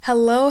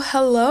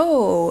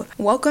Hello.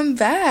 Welcome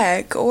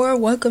back or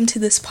welcome to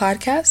this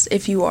podcast.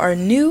 If you are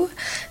new,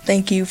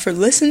 thank you for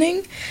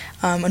listening.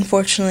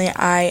 Unfortunately,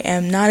 I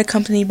am not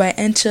accompanied by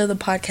Encha, the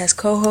podcast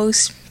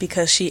co-host,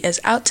 because she is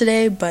out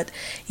today, but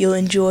you'll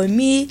enjoy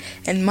me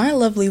and my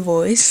lovely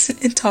voice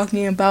in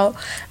talking about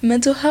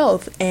mental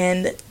health.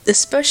 And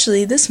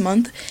especially this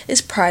month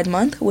is Pride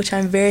Month, which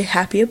I'm very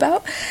happy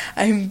about.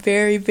 I'm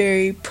very,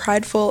 very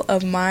prideful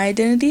of my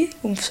identity,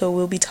 so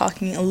we'll be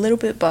talking a little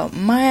bit about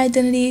my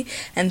identity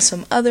and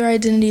some other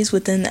identities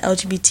within the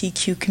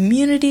LGBTQ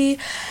community,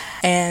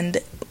 and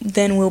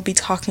then we'll be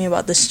talking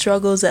about the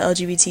struggles the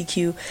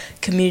LGBTQ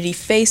community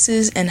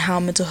faces and how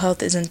mental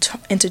health is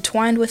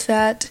intertwined with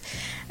that.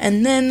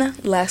 And then,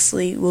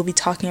 lastly, we'll be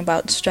talking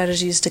about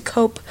strategies to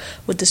cope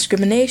with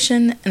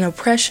discrimination and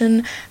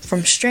oppression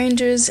from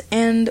strangers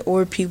and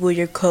or people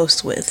you're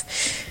close with.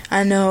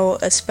 I know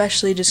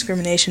especially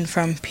discrimination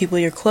from people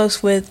you're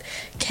close with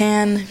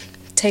can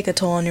take a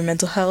toll on your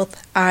mental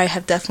health. I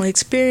have definitely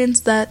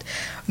experienced that,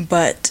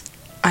 but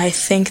I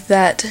think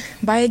that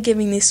by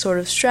giving these sort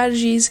of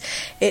strategies,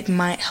 it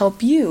might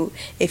help you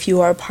if you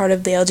are a part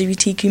of the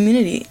LGBT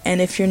community. And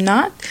if you're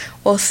not,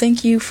 well,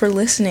 thank you for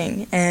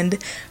listening and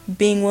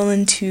being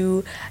willing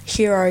to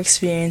hear our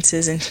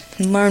experiences and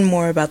learn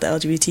more about the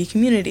LGBT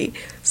community.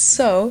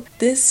 So,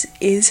 this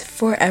is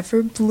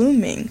Forever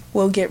Blooming.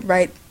 We'll get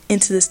right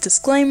into this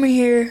disclaimer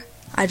here.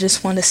 I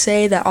just want to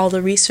say that all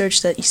the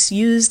research that is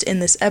used in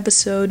this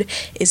episode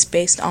is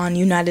based on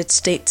United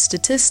States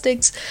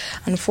statistics.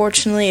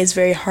 Unfortunately, it's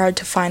very hard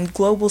to find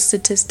global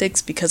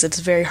statistics because it's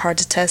very hard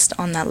to test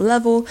on that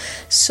level,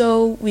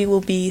 so we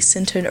will be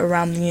centered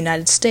around the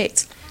United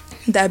States.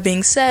 That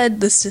being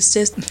said,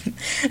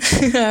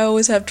 I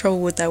always have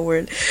trouble with that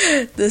word.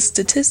 The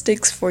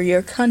statistics for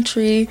your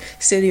country,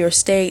 city, or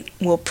state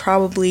will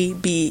probably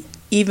be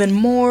even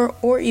more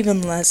or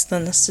even less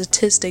than the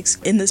statistics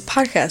in this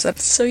podcast.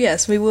 So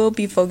yes, we will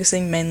be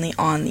focusing mainly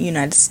on the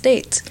United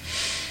States.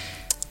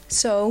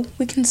 So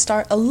we can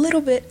start a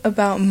little bit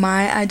about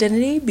my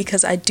identity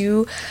because I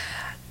do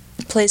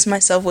place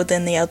myself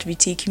within the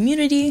LGBT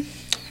community.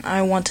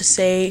 I want to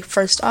say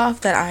first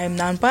off that I am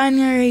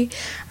non-binary.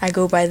 I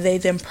go by they,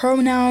 them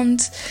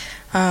pronouns.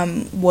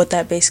 What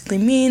that basically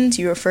means,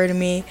 you refer to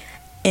me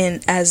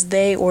as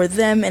they or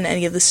them in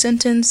any of the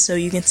sentence. So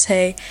you can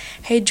say,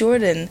 hey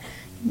Jordan,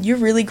 you're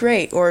really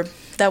great, or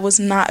that was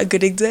not a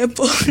good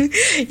example.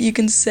 You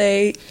can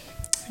say,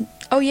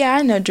 oh yeah,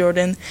 I know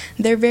Jordan,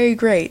 they're very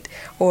great,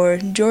 or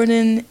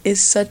Jordan is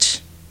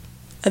such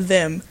a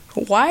them.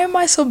 Why am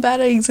I so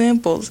bad at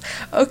examples?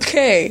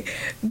 Okay,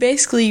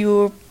 basically you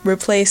will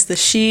replace the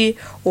she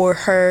or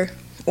her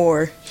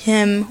or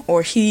him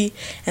or he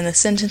in the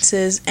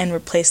sentences and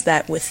replace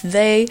that with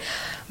they.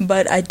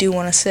 But I do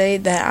want to say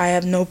that I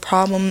have no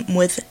problem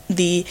with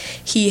the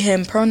he,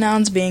 him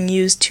pronouns being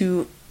used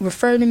to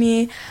refer to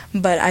me,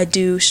 but I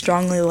do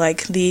strongly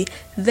like the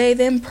they,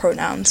 them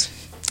pronouns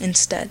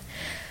instead.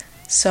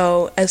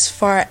 So as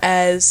far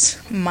as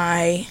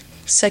my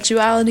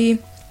sexuality,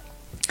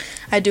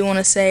 I do want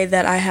to say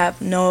that I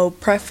have no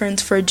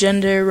preference for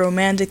gender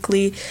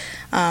romantically.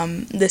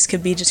 This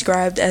could be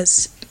described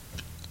as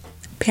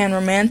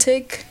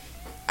panromantic.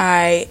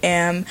 I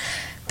am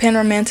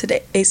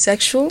panromantic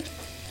asexual,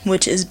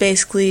 which is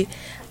basically,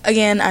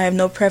 again, I have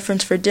no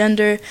preference for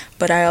gender,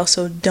 but I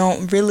also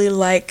don't really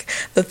like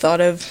the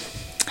thought of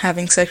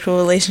having sexual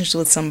relations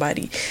with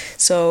somebody.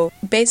 So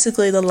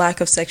basically the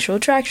lack of sexual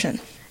attraction.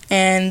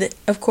 And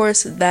of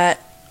course that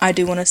I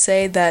do want to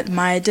say that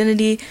my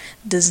identity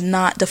does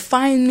not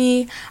define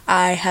me.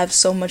 I have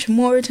so much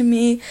more to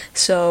me.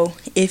 So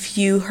if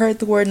you heard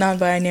the word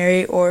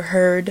non-binary or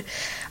heard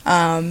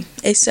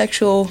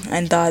asexual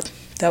and thought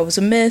that was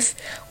a myth,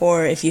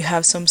 or if you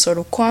have some sort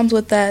of qualms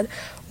with that,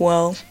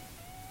 well,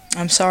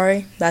 I'm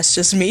sorry, that's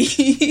just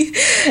me.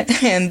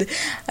 And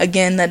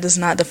again, that does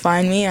not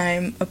define me.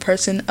 I'm a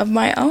person of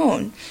my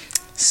own.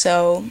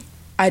 So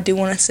I do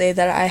want to say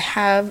that I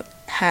have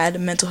had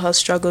mental health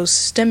struggles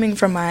stemming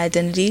from my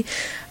identity.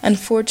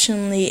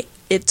 Unfortunately,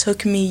 it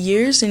took me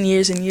years and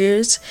years and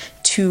years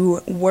to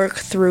work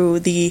through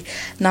the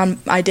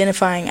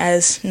identifying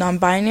as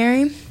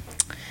non-binary.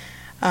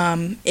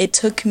 It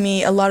took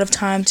me a lot of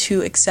time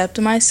to accept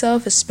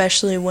myself,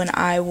 especially when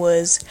I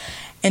was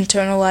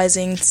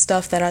internalizing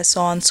stuff that I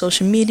saw on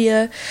social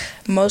media.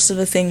 Most of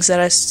the things that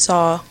I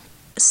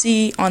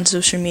see on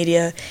social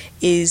media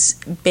is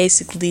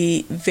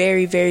basically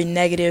very, very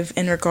negative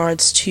in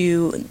regards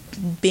to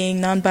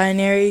being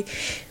non-binary.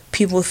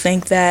 People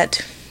think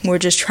that we're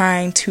just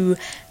trying to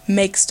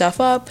make stuff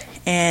up,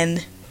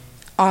 and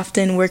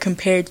often we're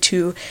compared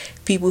to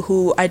people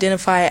who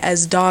identify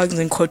as dogs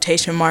in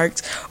quotation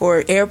marks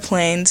or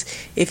airplanes.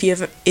 If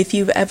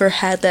you've ever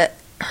heard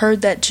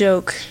that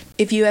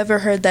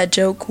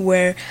joke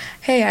where,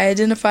 hey, I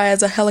identify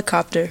as a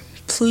helicopter,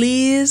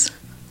 please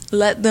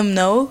let them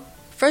know.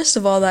 First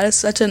of all, that is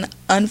such an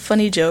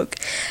unfunny joke.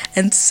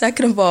 And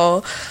second of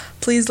all,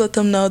 please let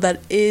them know that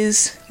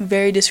is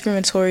very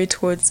discriminatory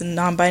towards the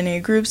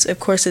non-binary groups. Of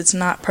course, it's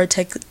not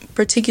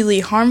particularly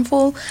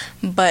harmful,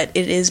 but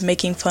it is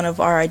making fun of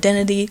our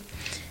identity,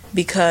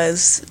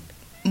 because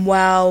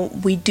while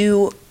we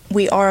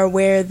are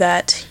aware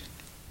that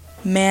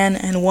man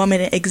and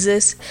woman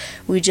exist,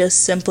 we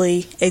just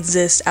simply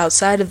exist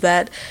outside of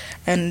that,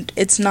 and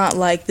it's not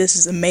like this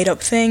is a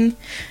made-up thing.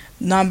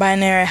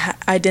 Non-binary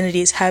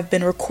identities have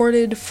been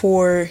recorded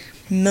for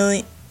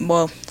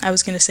I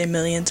was gonna say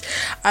millions.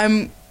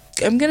 I'm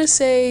gonna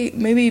say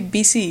maybe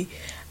BC,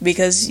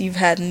 because you've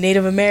had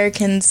Native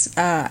Americans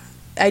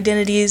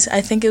identities.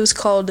 I think it was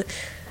called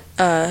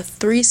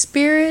Three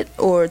Spirit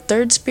or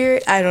Third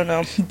Spirit. I don't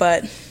know,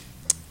 but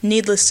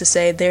needless to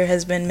say, there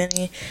has been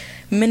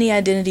many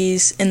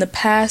identities in the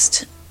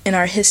past in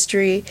our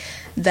history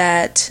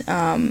that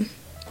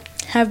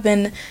have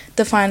been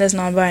defined as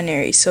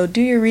non-binary. So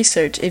do your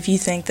research if you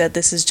think that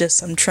this is just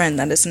some trend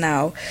that is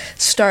now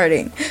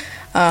starting.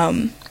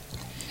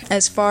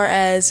 As far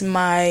as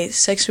my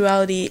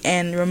sexuality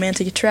and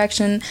romantic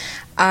attraction,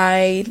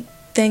 I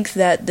think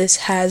that this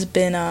hasn't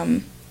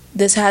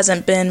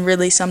been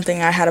really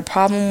something I had a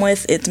problem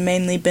with. It's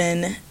mainly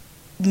been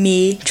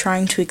me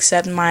trying to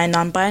accept my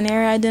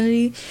non-binary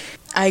identity.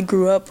 I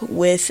grew up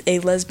with a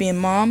lesbian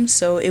mom,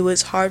 so it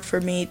was hard for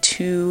me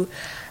to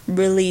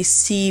really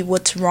see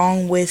what's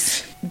wrong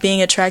with being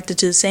attracted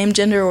to the same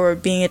gender or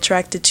being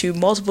attracted to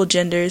multiple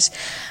genders.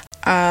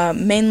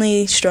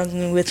 Mainly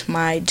struggling with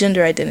my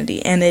gender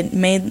identity, and it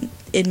made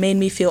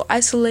me feel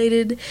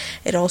isolated.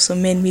 It also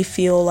made me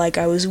feel like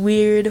I was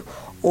weird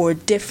or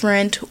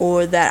different,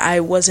 or that I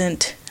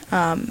wasn't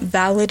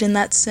valid in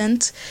that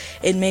sense.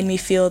 It made me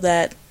feel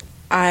that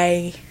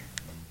I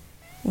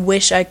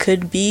wish I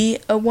could be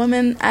a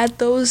woman at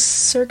those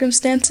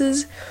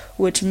circumstances,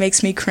 which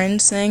makes me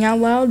cringe saying out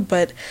loud,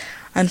 but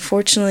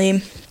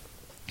unfortunately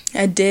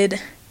I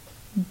did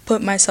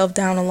put myself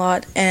down a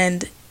lot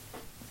and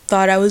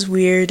thought I was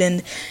weird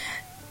and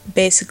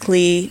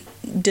basically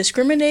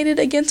discriminated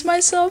against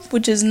myself,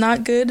 which is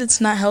not good. It's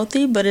not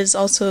healthy, but it's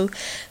also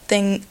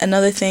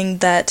another thing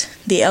that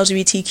the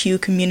LGBTQ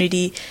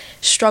community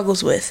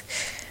struggles with.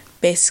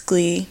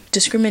 Basically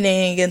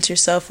discriminating against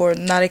yourself or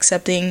not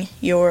accepting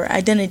your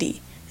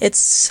identity. It's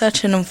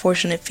such an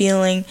unfortunate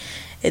feeling.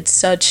 It's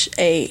such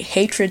a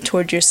hatred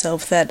toward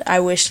yourself that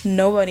I wish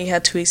nobody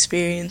had to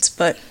experience,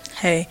 but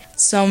hey,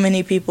 so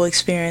many people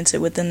experience it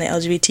within the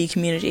LGBT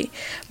community.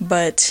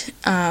 But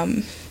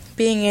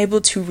being able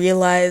to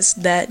realize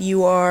that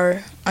you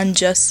are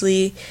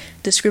unjustly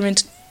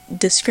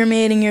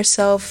discriminating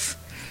yourself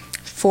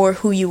for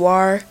who you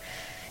are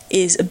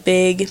is a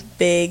big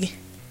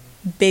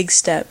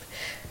step.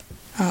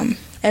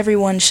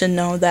 Everyone should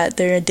know that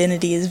their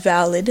identity is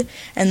valid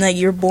and that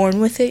you're born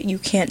with it, you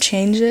can't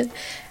change it,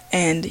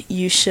 and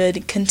you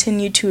should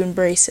continue to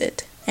embrace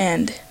it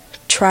and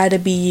try to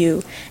be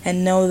you,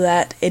 and know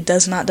that it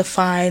does not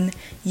define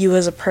you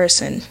as a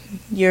person.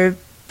 You're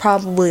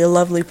probably a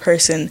lovely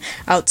person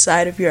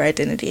outside of your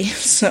identity.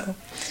 So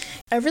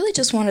I really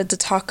just wanted to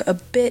talk a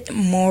bit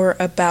more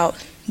about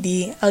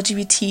the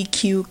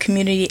LGBTQ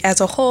community as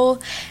a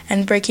whole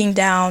and breaking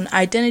down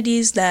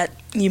identities that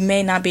you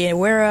may not be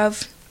aware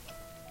of.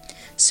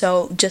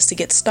 So just to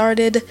get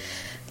started,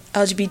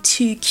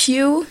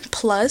 LGBTQ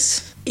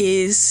plus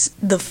is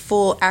the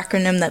full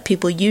acronym that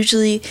people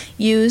usually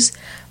use,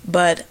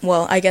 but,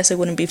 well, I guess it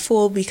wouldn't be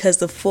full because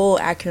the full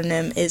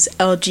acronym is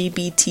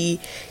LGBTQIA,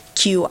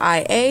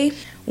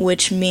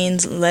 which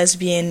means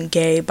lesbian,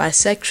 gay,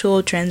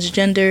 bisexual,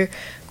 transgender,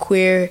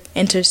 queer,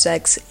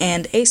 intersex,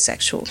 and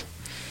asexual.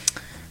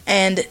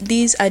 And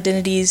these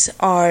identities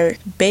are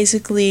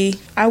basically,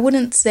 I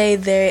wouldn't say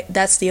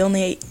that's the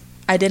only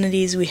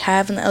identities we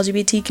have in the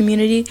LGBT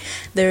community.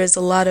 There is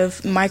a lot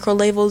of micro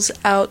labels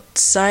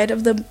outside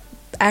of the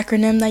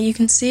acronym that you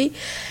can see,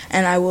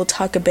 and I will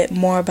talk a bit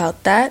more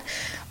about that.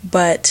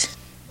 But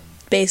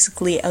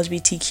basically,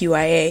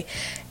 LGBTQIA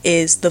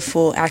is the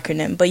full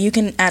acronym, but you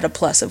can add a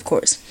plus, of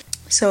course.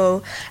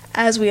 So,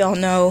 as we all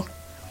know,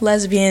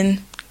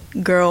 lesbian,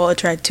 girl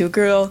attracted to a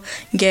girl,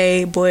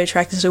 gay, boy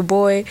attracted to a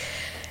boy,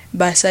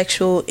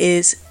 bisexual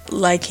is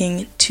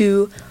liking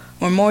two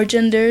or more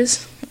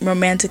genders,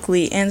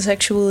 romantically and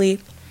sexually,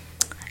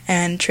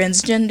 and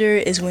transgender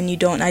is when you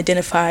don't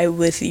identify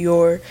with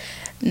your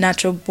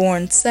natural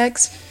born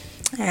sex.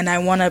 And I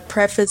want to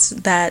preface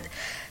that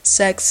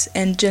sex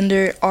and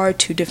gender are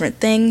two different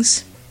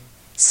things.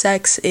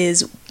 Sex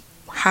is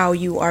how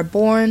you are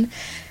born,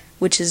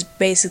 which is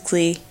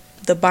basically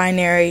the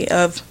binary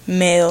of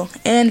male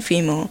and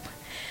female.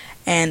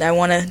 And I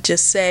want to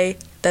just say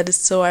that it's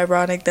so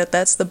ironic that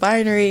that's the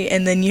binary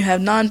and then you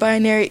have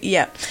non-binary.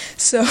 Yeah.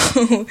 So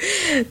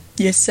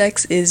your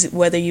sex is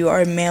whether you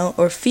are male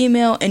or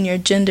female, and your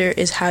gender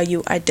is how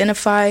you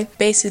identify.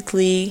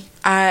 Basically,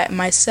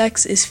 my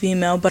sex is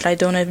female, but I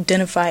don't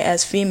identify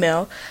as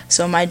female,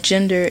 so my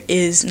gender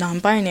is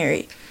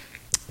non-binary,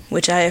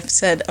 which I have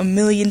said a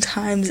million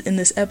times in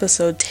this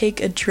episode,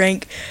 take a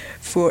drink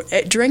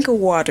of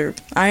water.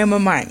 I am a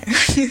minor.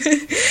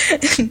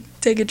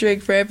 Take a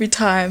drink for every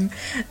time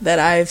that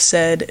I've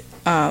said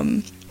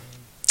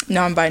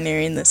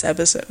non-binary in this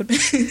episode.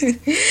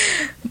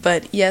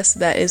 But yes,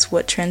 that is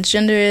what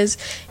transgender is.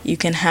 You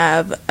can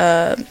have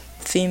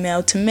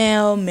female to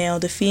male,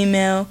 male to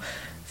female,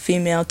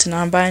 female to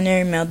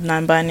non-binary, male to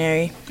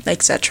non-binary,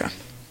 etc.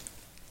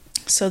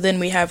 So then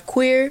we have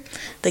queer,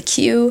 the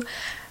Q.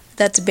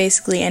 That's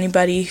basically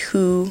anybody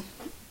who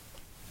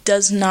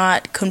does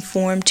not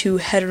conform to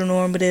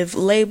heteronormative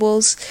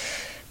labels.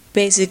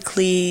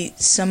 Basically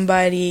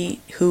somebody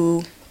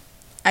who,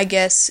 I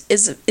guess,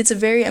 it's a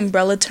very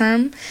umbrella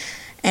term,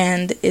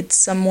 and it's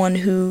someone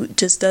who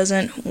just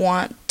doesn't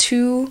want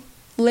to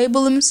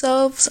label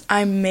themselves.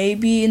 I may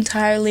be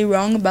entirely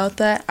wrong about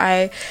that.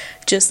 I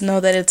just know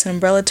that it's an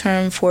umbrella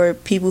term for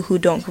people who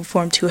don't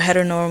conform to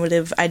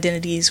heteronormative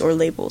identities or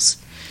labels.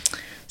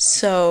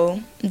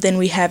 So then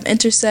we have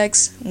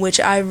intersex,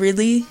 which I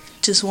really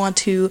just want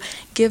to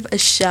give a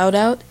shout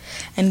out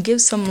and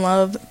give some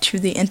love to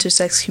the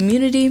intersex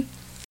community.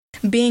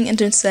 Being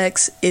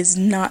intersex is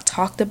not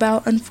talked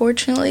about,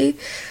 unfortunately.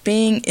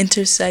 Being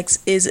intersex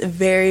is a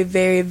very,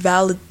 very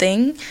valid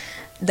thing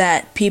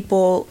that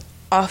people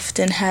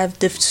often have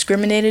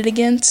discriminated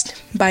against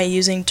by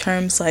using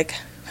terms like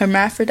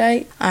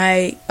hermaphrodite.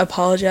 I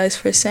apologize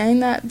for saying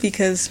that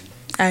because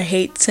I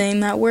hate saying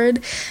that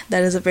word.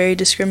 That is a very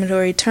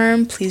discriminatory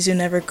term. Please do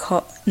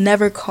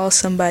never call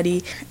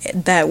somebody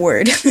that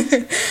word.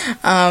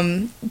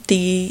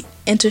 The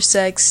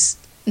intersex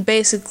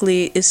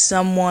basically is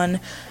someone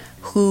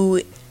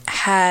who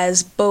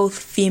has both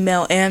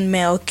female and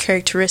male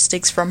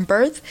characteristics from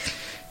birth.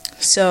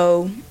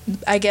 So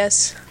I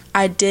guess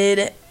I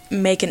did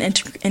make an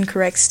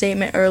incorrect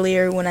statement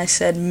earlier when I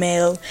said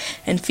male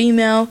and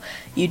female.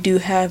 You do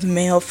have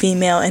male,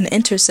 female, and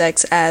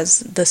intersex as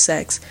the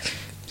sex.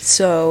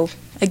 So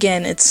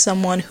again, it's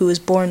someone who is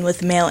born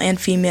with male and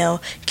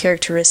female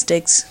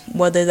characteristics,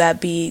 whether that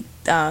be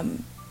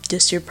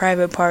just your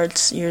private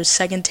parts, your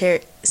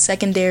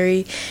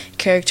secondary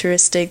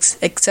characteristics,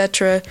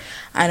 etc.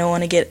 I don't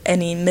want to get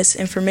any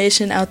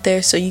misinformation out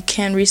there, so you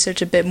can research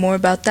a bit more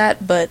about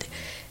that, but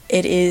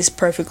it is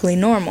perfectly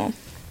normal.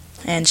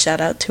 And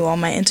shout out to all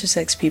my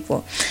intersex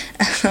people.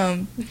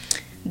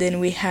 Then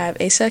we have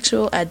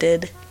asexual. I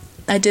did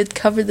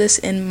cover this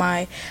in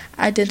my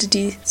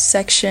identity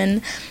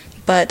section,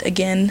 but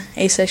again,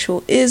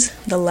 asexual is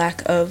the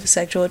lack of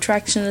sexual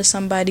attraction to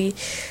somebody,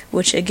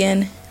 which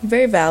again,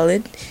 very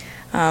valid.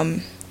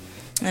 And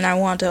I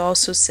want to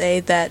also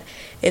say that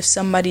if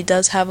somebody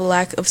does have a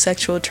lack of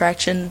sexual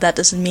attraction, that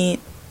does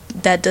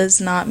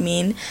not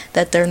mean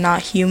that they're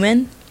not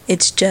human.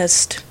 It's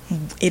just,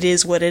 it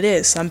is what it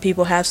is. Some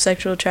people have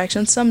sexual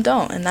attraction, some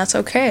don't, and that's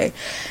okay.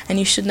 And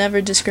you should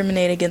never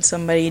discriminate against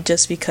somebody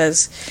just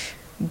because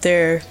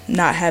they're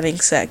not having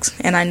sex.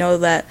 And I know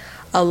that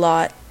a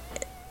lot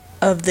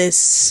of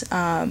this,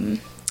 a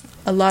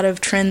lot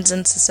of trends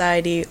in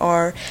society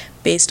are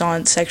based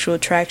on sexual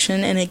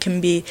attraction, and it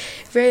can be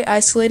very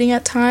isolating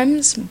at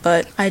times,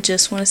 but I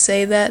just want to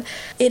say that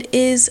it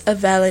is a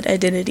valid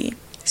identity.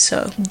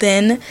 So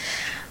then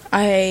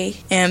I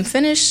am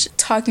finished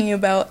talking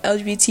about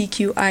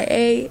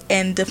LGBTQIA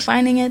and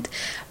defining it,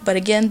 but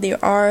again,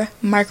 there are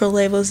micro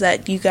labels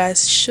that you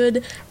guys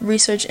should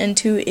research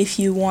into if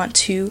you want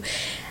to.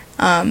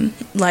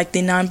 Like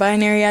the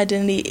non-binary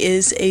identity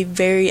is a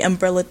very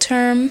umbrella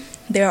term.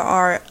 There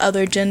are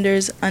other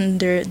genders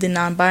under the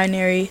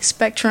non-binary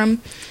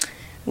spectrum,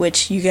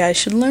 which you guys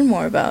should learn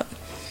more about.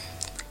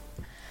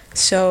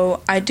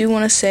 So I do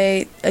want to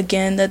say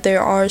again that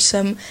there are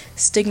some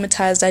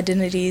stigmatized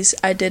identities.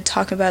 I did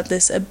talk about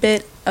this a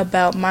bit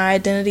about my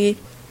identity,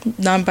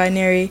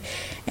 non-binary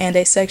and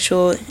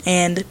asexual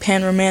and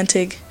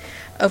panromantic.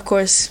 Of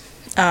course,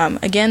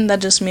 again, that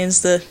just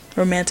means the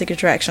romantic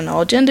attraction to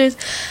all genders,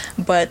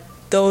 but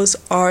those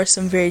are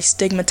some very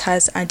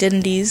stigmatized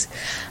identities,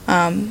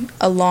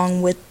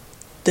 along with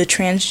the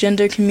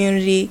transgender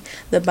community,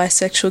 the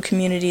bisexual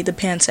community, the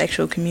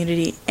pansexual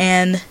community,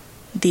 and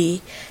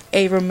the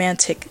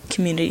aromantic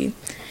community.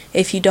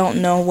 If you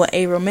don't know what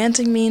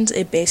aromantic means,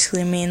 it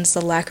basically means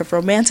the lack of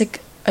romantic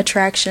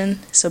attraction,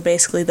 so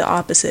basically the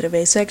opposite of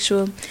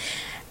asexual.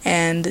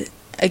 And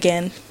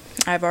again,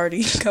 I've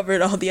already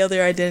covered all the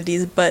other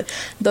identities, but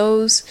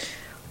those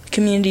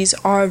communities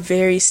are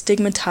very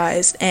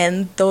stigmatized,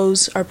 and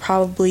those are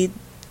probably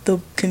the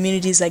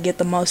communities that get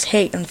the most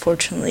hate,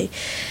 unfortunately.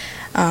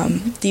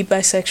 The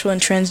bisexual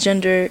and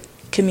transgender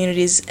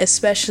communities,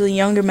 especially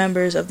younger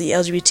members of the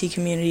LGBT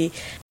community,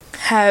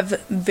 have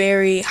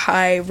very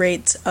high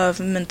rates of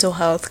mental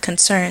health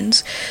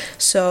concerns.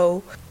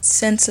 So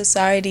since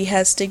society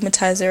has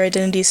stigmatized their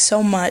identities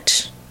so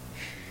much,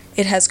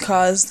 it has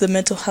caused the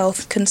mental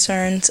health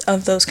concerns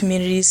of those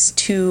communities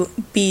to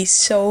be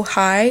so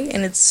high,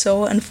 and it's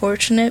so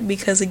unfortunate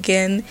because,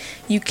 again,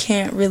 you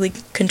can't really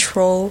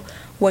control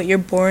what you're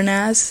born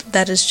as.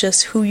 That is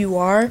just who you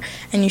are,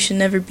 and you should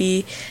never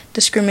be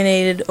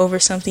discriminated over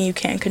something you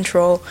can't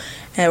control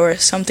or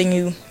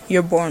something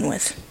you're born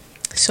with.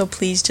 So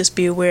please just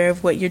be aware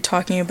of what you're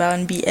talking about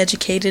and be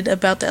educated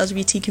about the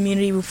LGBT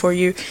community before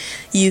you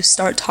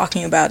start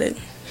talking about it.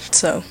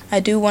 So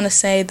I do want to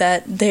say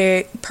that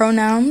their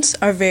pronouns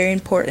are very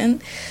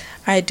important.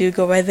 I do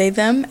go by they,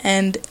 them,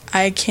 and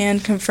I can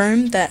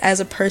confirm that as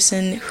a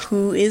person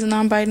who is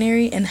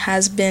non-binary and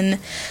has been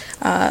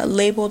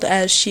labeled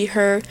as she,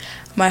 her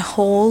my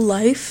whole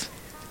life,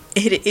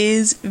 it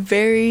is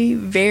very,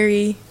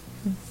 very,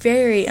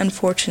 very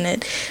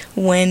unfortunate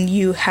when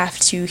you have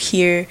to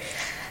hear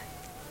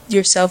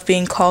yourself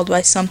being called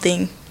by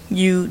something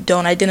you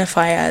don't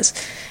identify as.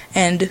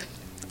 And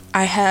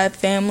I have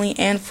family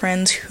and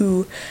friends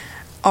who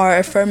are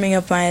affirming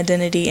of my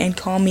identity and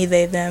call me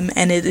they, them,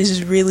 and it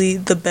is really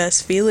the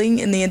best feeling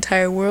in the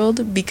entire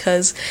world,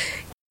 because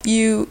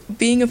you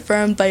being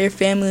affirmed by your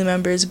family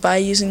members by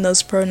using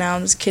those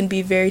pronouns can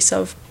be very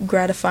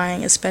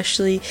self-gratifying,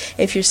 especially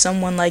if you're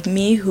someone like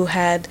me who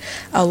had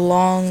a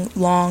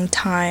long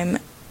time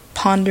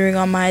pondering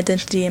on my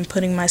identity and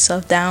putting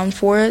myself down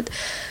for it.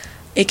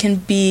 It can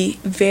be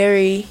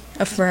very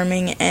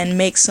affirming and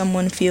make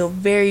someone feel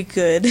very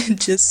good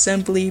just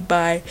simply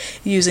by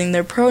using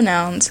their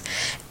pronouns.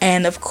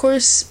 And of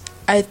course,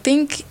 I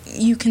think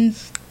you can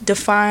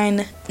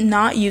define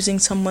not using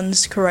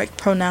someone's correct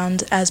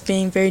pronouns as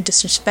being very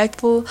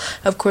disrespectful.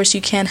 Of course, you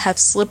can have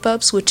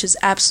slip-ups, which is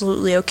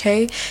absolutely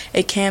okay.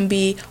 It can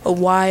be a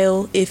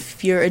while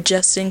if you're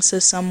adjusting to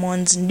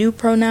someone's new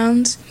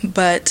pronouns,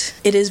 but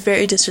it is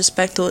very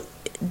disrespectful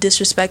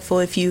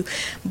if you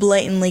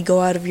blatantly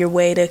go out of your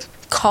way to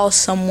call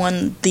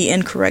someone the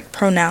incorrect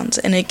pronouns,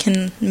 and it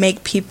can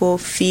make people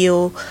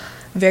feel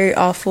very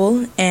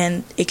awful,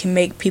 and it can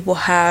make people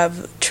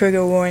have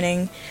trigger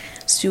warning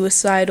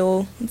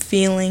suicidal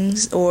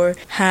feelings or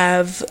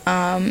have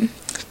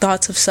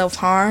thoughts of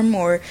self-harm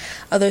or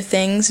other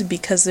things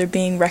because they're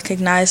being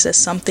recognized as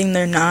something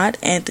they're not,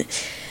 and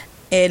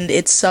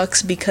it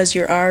sucks because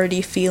you're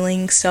already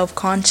feeling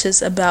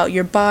self-conscious about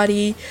your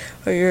body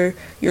or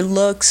your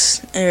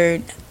looks or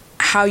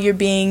how you're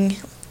being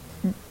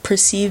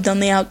perceived on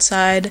the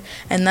outside,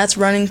 and that's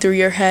running through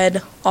your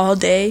head all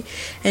day.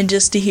 And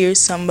just to hear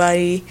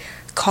somebody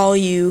call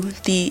you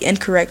the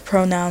incorrect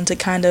pronouns, it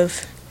kind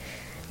of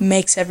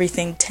makes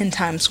everything 10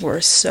 times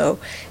worse. So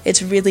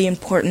it's really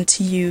important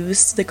to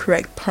use the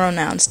correct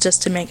pronouns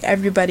just to make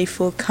everybody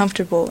feel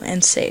comfortable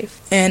and safe.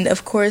 And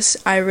of course,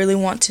 I really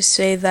want to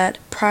say that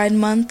Pride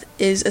Month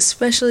is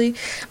especially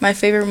my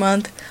favorite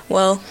month.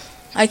 Well,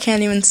 I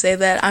can't even say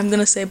that. I'm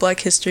gonna say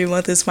Black History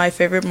Month is my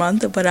favorite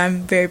month, but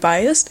I'm very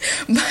biased.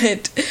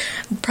 But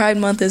Pride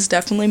Month is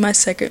definitely my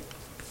second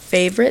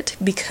favorite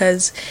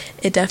because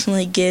it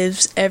definitely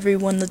gives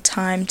everyone the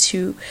time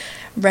to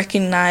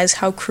recognize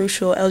how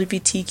crucial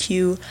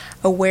LGBTQ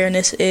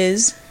awareness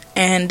is,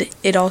 and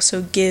it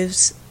also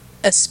gives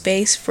a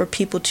space for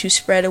people to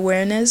spread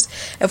awareness.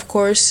 Of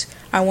course,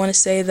 I want to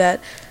say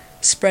that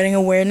spreading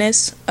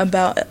awareness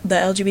about the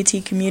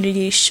LGBT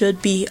community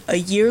should be a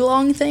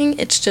year-long thing.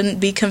 It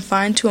shouldn't be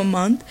confined to a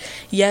month.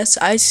 Yes,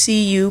 I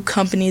see you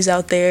companies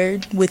out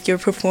there with your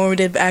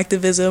performative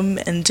activism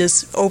and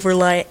just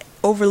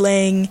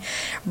overlaying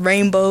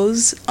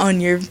rainbows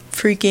on your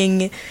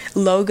freaking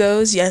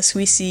logos. Yes,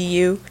 we see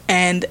you,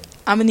 and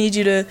I'm gonna need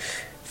you to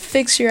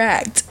fix your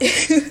act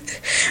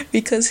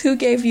because who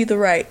gave you the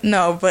right?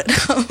 No, but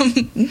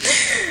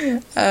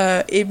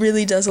it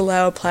really does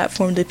allow a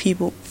platform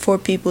for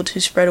people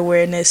to spread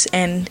awareness,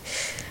 and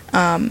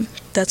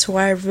that's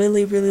why I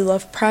really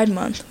love Pride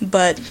Month.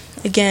 But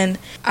again,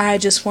 I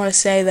just want to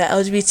say that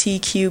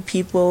LGBTQ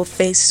people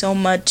face so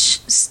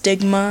much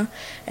stigma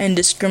and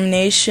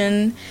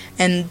discrimination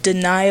and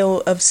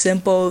denial of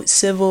simple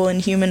civil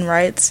and human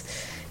rights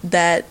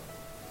that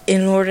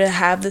in order to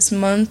have this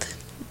month,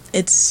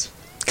 it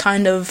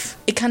kind of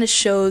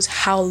shows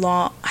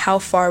how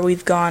far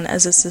we've gone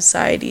as a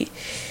society.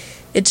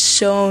 It's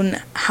shown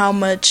how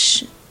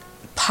much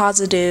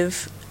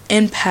positive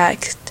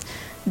impact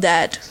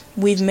that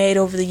we've made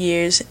over the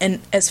years,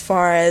 and as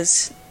far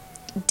as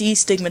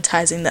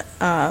destigmatizing the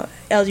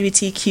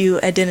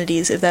LGBTQ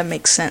identities, if that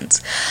makes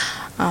sense.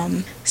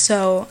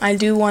 So I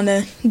do want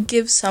to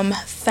give some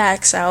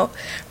facts out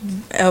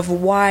of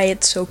why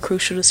it's so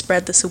crucial to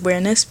spread this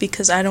awareness,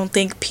 because I don't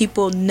think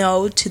people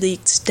know to the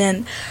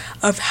extent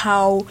of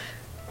how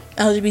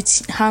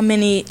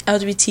many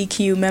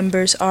LGBTQ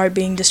members are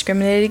being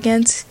discriminated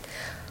against.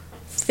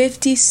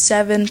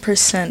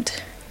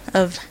 57%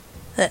 of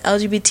the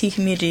LGBT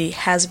community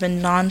has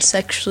been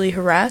non-sexually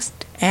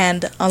harassed,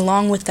 and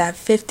along with that,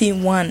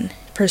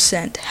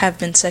 51% have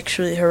been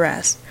sexually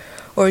harassed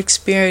or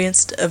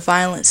experienced a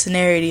violent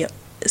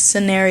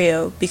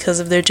scenario because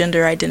of their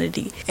gender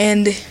identity.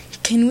 And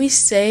can we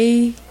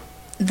say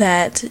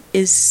that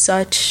is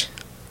such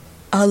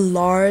a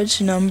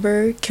large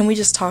number. Can we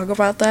just talk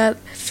about that?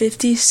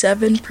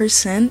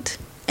 57%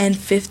 and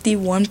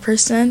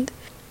 51%.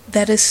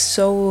 That is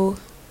so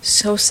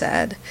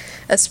sad.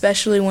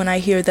 Especially when I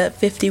hear that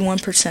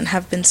 51%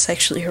 have been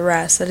sexually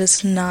harassed. That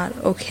is not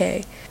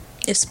okay.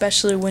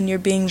 Especially when you're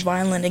being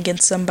violent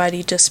against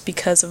somebody just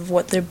because of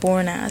what they're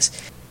born as.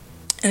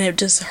 And it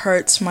just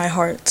hurts my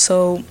heart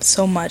so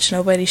much.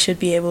 Nobody should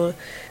be able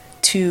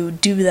to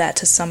do that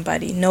to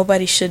somebody.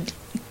 Nobody should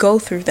go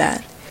through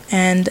that.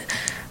 And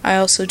I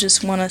also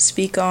just want to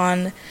speak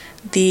on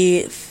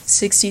the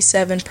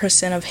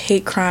 67% of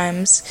hate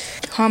crimes,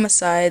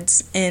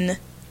 homicides in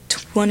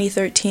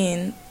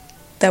 2013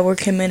 that were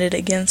committed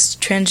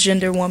against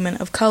transgender women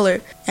of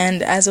color.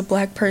 And as a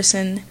black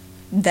person,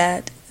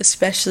 that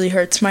especially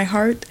hurts my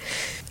heart.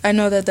 I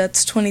know that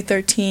that's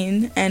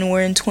 2013 and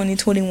we're in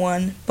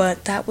 2021,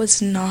 but that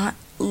was not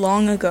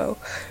long ago.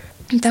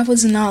 That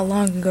was not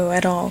long ago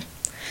at all.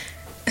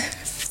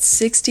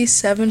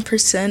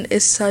 67%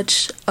 is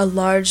such a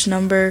large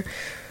number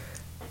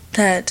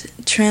that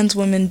trans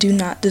women do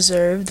not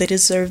deserve. They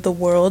deserve the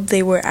world.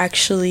 They were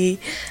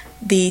actually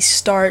the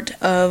start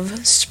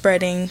of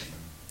spreading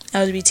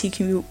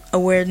LGBTQ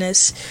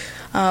awareness.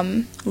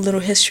 Little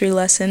history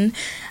lesson.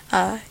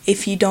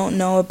 If you don't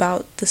know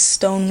about the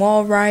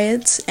Stonewall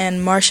riots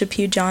and Marsha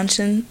P.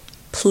 Johnson,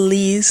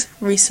 please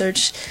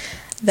research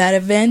that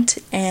event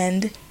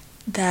and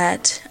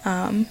that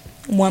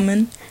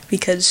woman,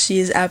 because she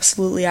is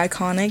absolutely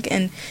iconic,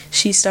 and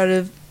she sort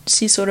of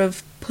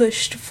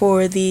pushed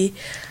for the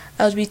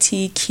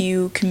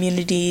LGBTQ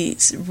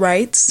community's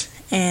rights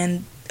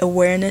and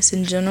awareness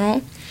in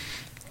general.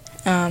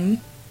 And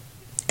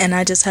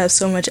I just have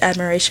so much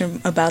admiration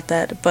about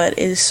that, but it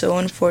is so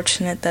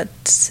unfortunate that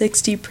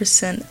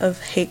 60%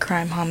 of hate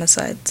crime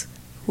homicides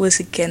was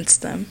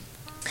against them.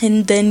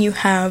 And then you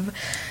have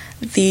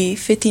the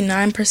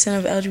 59%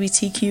 of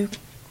LGBTQ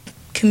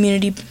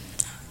community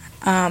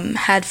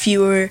had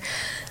fewer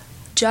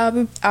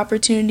job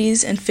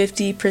opportunities, and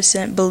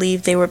 50%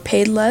 believed they were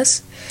paid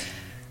less,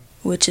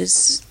 which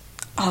is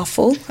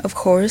awful, of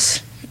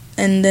course.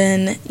 And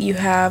then you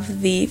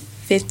have the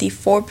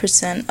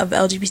 54% of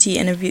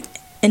LGBT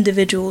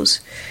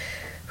individuals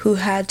who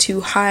had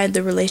to hide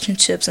their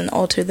relationships and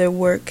alter their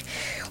work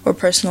or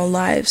personal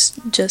lives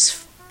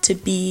just to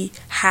be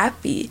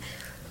happy,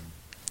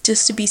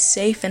 just to be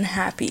safe and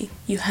happy.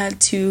 You had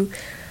to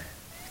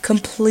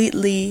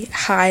completely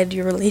hide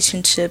your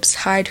relationships,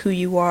 hide who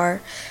you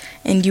are,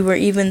 and you were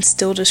even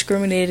still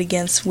discriminated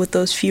against with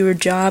those fewer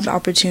job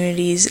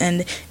opportunities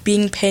and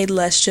being paid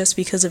less just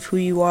because of who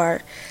you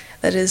are.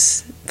 That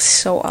is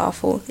so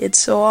awful. It's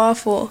so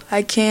awful.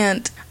 I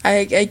can't.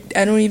 I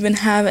don't even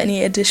have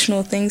any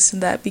additional things to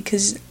that,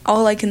 because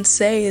all I can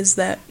say is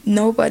that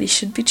nobody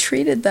should be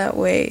treated that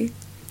way.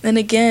 And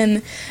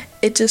again,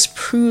 it just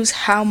proves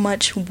how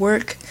much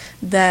work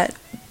that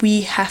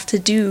we have to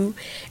do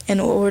in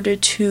order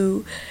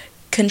to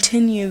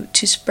continue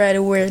to spread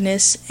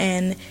awareness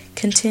and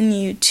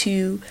continue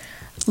to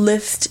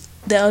lift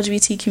the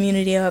LGBT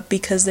community up,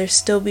 because they're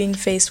still being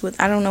faced with,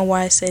 I don't know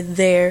why I say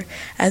they're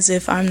as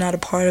if I'm not a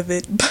part of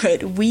it,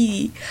 but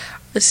we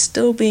are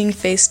still being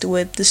faced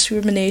with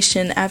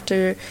discrimination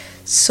after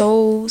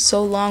so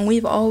long.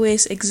 We've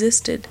always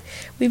existed,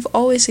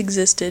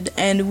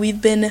 and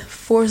we've been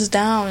forced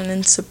down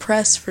and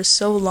suppressed for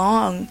so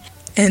long.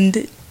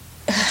 And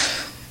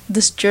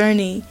this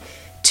journey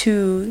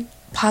to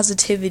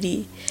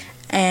positivity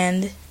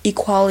and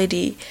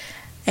equality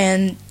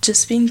and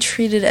just being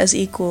treated as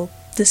equal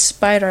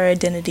despite our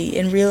identity,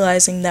 and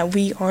realizing that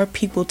we are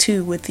people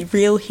too with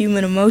real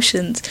human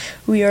emotions.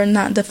 We are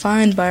not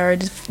defined by our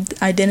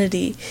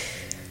identity.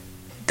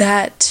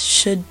 That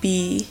should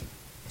be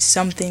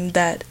something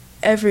that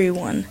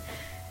everyone,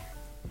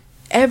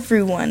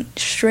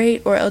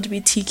 straight or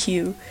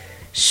LGBTQ,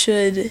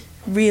 should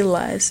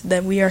realize,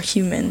 that we are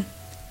human.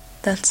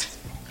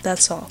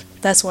 That's all.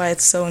 That's why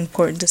it's so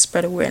important to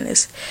spread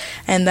awareness.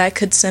 And that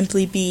could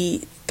simply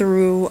be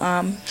through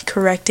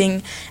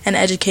correcting and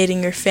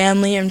educating your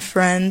family and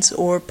friends,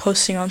 or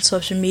posting on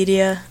social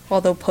media.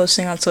 Although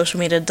posting on social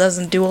media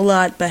doesn't do a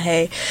lot, but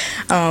hey,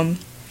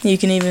 you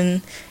can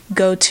even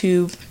go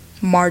to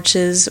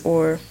marches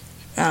or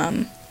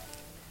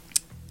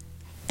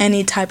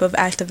any type of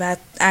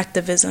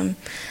activism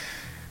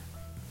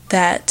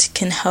that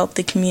can help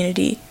the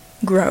community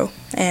grow.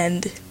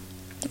 And,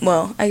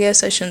 well, I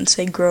guess I shouldn't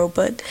say grow,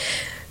 but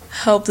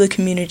help the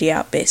community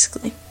out,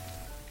 basically.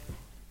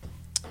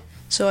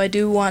 So I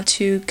do want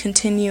to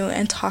continue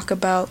and talk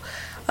about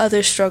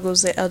other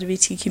struggles that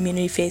LGBT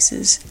community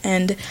faces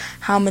and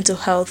how mental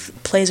health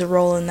plays a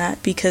role in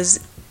that, because,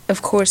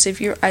 of course,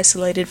 if you're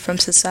isolated from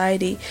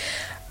society,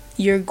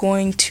 you're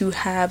going to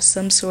have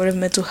some sort of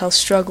mental health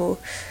struggle,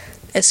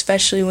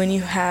 especially when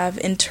you have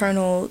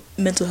internal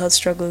mental health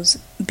struggles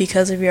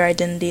because of your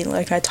identity,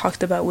 like I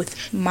talked about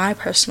with my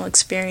personal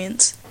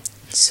experience.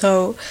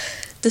 So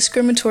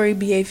discriminatory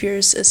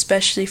behaviors,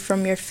 especially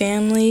from your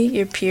family,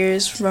 your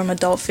peers, from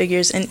adult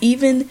figures, and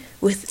even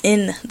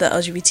within the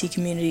LGBT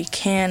community,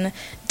 can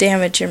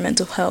damage your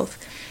mental health.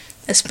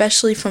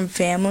 especially from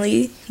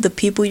family, the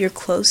people you're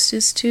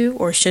closest to,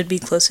 or should be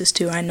closest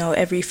to. I know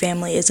every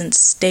family isn't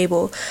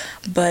stable,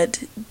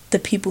 but the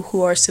people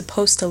who are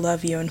supposed to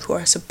love you and who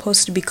are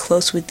supposed to be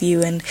close with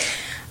you and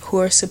who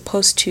are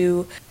supposed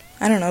to,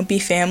 I don't know, be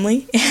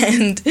family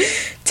and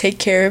take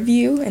care of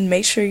you and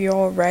make sure you're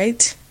all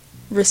right,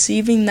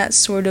 receiving that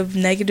sort of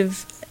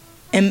negative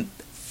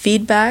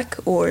feedback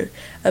or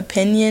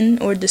opinion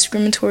or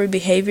discriminatory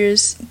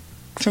behaviors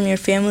from your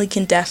family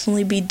can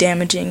definitely be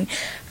damaging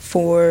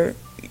for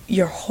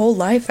your whole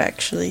life,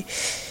 actually.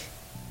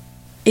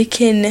 It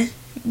can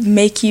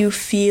make you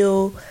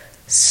feel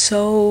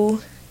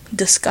so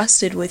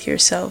disgusted with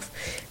yourself,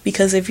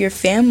 because if your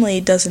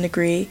family doesn't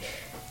agree,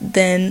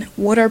 then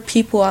what are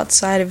people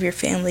outside of your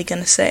family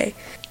gonna say?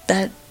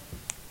 That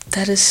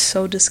is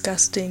so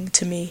disgusting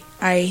to me.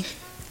 I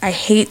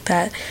hate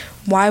that.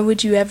 Why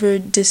would you ever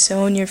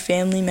disown your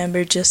family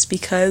member just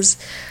because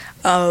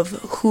of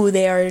who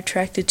they are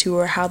attracted to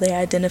or how they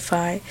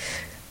identify?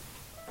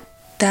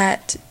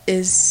 That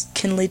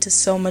can lead to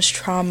so much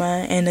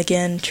trauma, and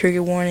again,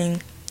 trigger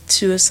warning,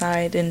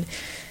 suicide and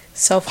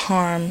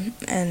self-harm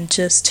and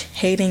just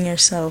hating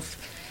yourself.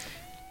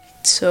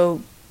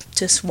 So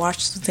just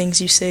watch the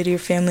things you say to your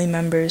family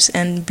members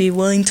and be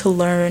willing to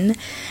learn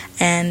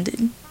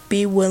and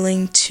be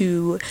willing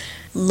to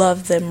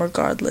love them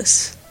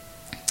regardless.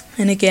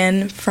 And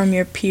again, from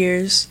your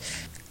peers,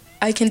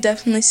 I can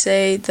definitely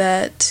say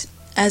that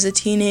as a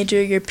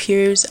teenager, your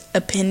peers'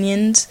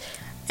 opinions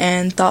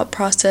and thought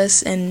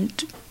process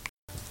and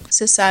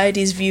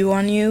society's view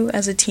on you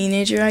as a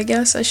teenager, I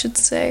guess I should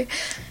say,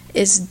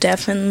 is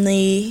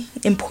definitely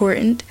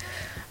important.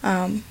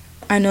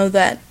 I know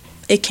that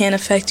it can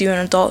affect you in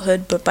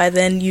adulthood, but by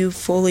then you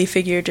fully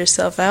figured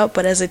yourself out.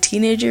 But as a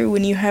teenager,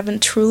 when you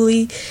haven't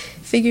truly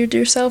figured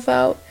yourself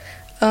out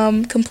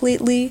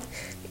completely,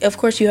 of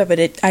course you have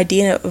an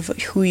idea of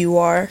who you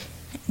are,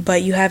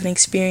 but you haven't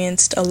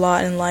experienced a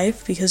lot in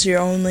life because you're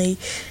only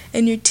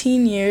in your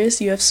teen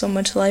years. You have so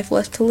much life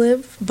left to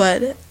live.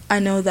 But I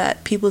know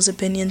that people's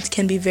opinions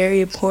can be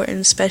very important,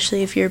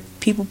 especially if you're a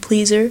people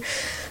pleaser.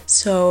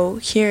 So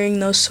hearing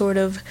those sort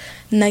of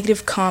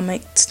negative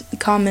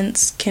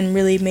comments can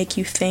really make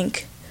you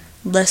think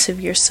less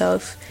of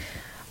yourself,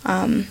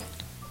 and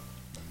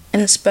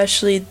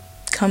especially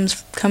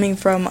coming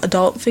from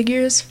adult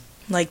figures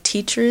like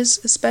teachers.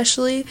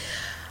 Especially,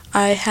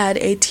 I had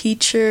a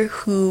teacher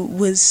who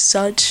was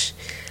such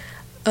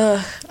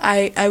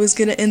I was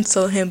gonna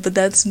insult him, but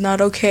that's not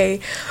okay.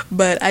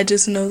 But I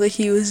just know that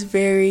he was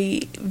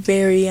very,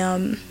 very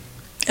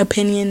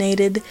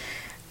opinionated.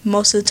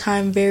 Most of the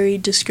time, very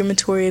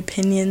discriminatory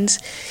opinions.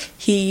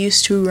 He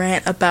used to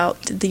rant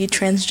about the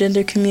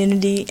transgender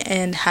community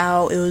and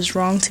how it was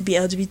wrong to be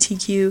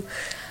LGBTQ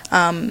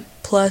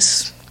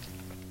plus,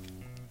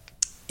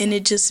 and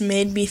it just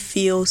made me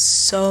feel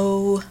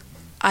so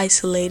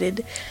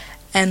isolated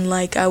and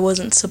like I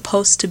wasn't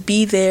supposed to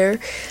be there.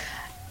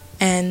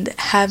 And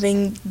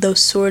having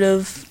those sort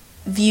of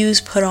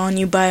views put on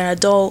you by an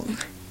adult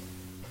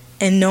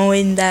and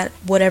knowing that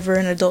whatever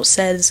an adult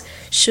says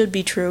should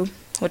be true,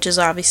 which is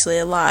obviously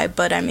a lie,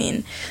 but I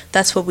mean,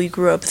 that's what we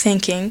grew up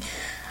thinking.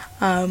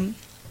 It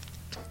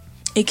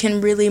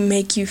can really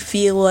make you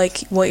feel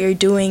like what you're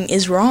doing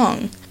is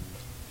wrong.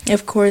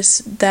 Of course,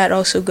 that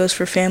also goes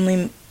for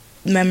family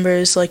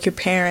members like your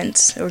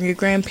parents or your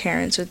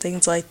grandparents or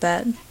things like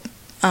that.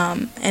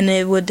 And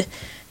it would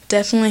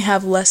definitely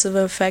have less of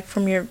an effect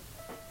from your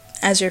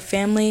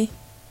family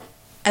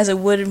as it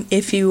would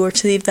if you were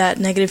to leave that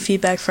negative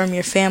feedback from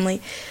your family.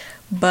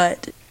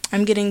 But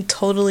I'm getting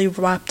totally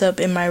wrapped up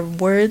in my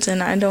words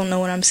and I don't know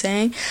what I'm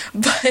saying,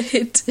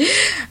 but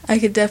I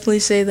could definitely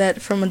say that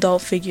from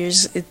adult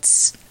figures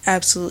it's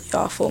absolutely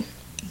awful.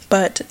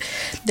 But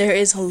there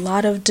is a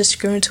lot of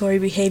discriminatory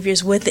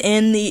behaviors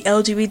within the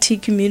LGBT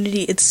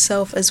community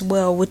itself as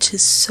well, which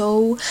is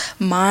so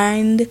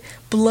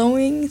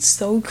mind-blowing,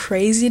 so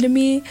crazy to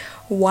me.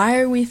 Why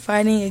are we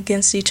fighting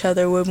against each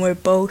other when we're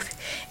both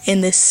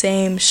in the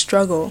same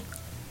struggle?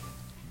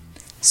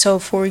 So,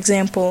 for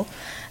example,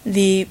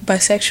 the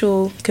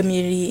bisexual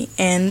community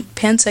and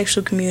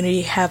pansexual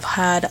community have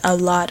had a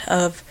lot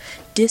of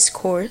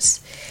discourse,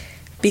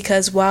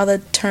 because while the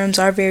terms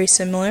are very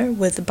similar,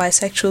 with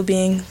bisexual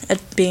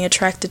being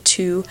attracted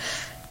to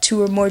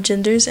two or more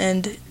genders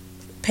and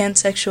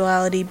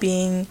pansexuality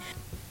being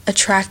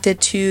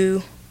attracted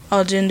to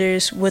all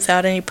genders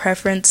without any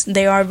preference,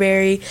 they are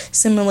very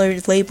similar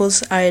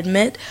labels, I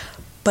admit,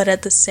 but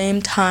at the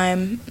same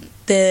time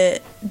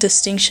the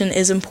distinction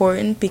is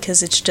important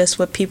because it's just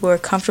what people are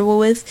comfortable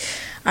with.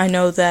 I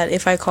know that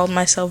if I called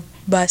myself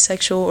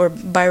bisexual or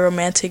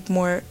biromantic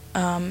more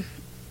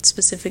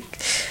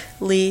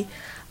specifically,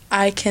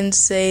 I can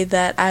say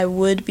that I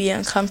would be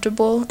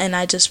uncomfortable, and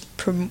I just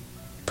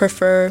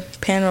prefer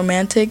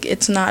panromantic.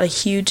 It's not a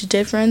huge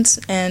difference,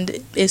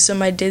 and if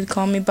somebody did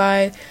call me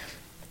bi,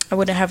 I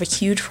wouldn't have a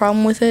huge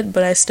problem with it,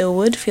 but I still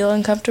would feel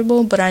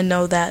uncomfortable. But I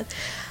know that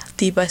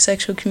the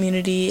bisexual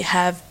community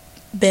have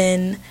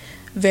been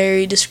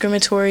very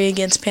discriminatory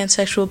against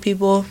pansexual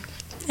people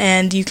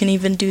And you can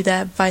even do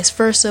that vice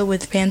versa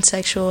with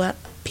pansexual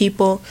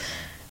people,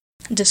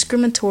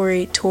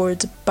 discriminatory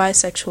towards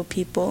bisexual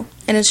people.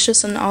 And it's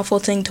just an awful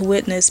thing to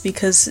witness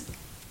because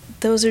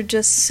those are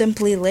just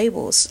simply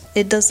labels.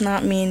 It does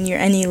not mean you're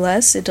any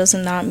less. It does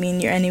not mean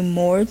you're any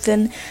more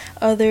than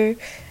other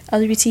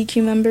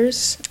LGBTQ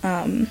members.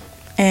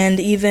 And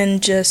even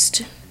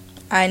just,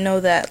 I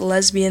know that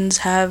lesbians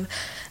have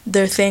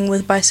their thing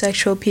with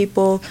bisexual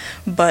people,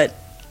 but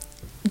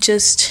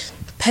just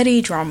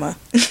petty drama.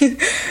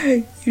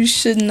 You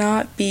should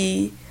not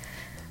be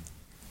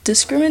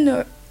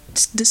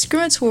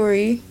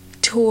discriminatory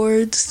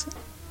towards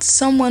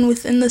someone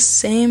within the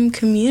same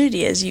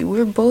community as you.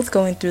 We're both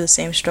going through the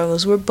same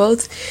struggles. We're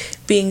both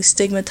being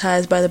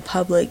stigmatized by the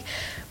public.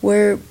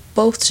 We're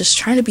both just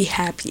trying to be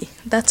happy.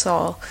 That's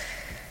all.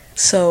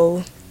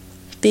 So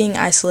being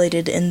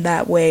isolated in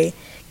that way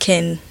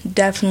can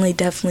definitely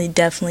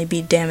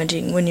be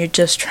damaging when you're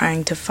just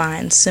trying to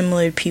find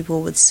similar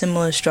people with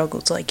similar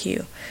struggles like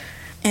you.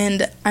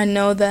 And I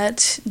know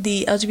that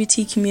the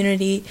LGBT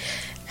community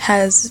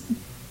has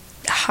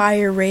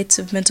higher rates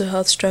of mental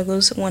health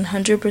struggles,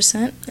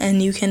 100%,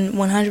 and you can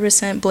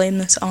 100% blame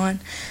this on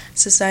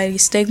society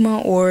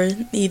stigma, or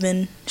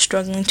even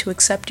struggling to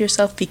accept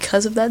yourself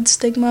because of that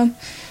stigma,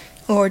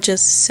 or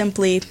just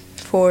simply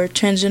for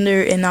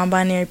transgender and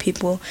non-binary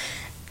people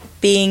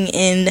being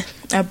in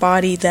a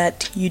body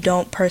that you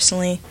don't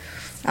personally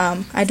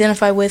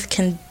identify with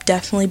can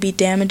definitely be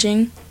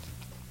damaging.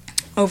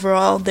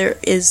 Overall, there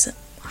is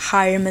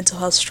higher mental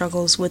health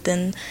struggles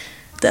within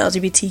the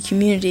LGBT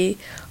community.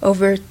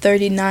 Over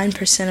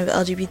 39% of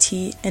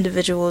LGBT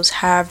individuals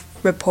have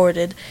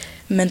reported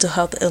mental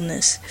health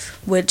illness,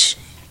 which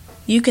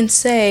you can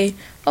say,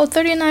 oh,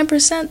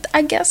 39%,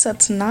 I guess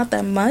that's not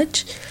that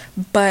much,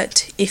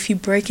 but if you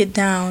break it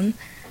down,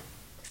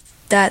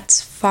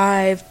 that's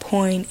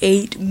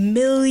 5.8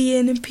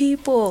 million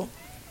people.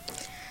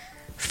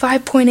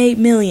 5.8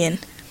 million.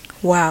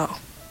 Wow.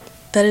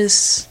 That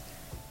is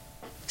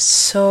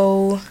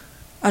so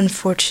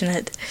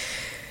unfortunate.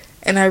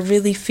 And I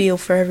really feel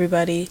for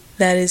everybody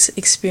that is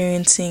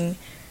experiencing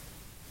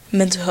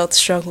mental health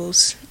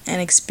struggles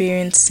and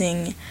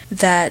experiencing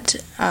that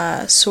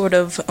sort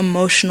of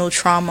emotional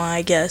trauma,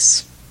 I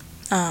guess,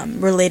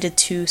 related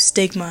to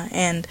stigma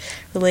and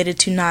related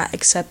to not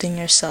accepting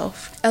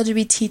yourself.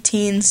 LGBT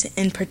teens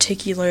in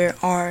particular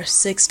are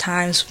 6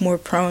 times more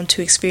prone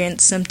to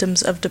experience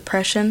symptoms of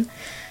depression,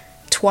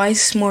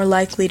 twice more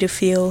likely to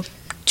feel,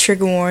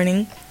 trigger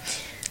warning,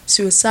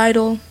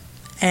 suicidal,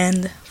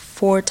 and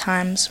 4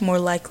 times more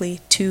likely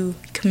to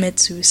commit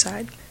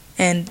suicide.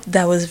 And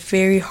that was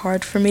very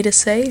hard for me to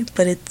say,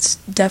 but it's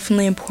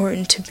definitely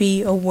important to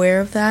be aware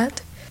of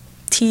that.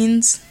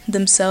 Teens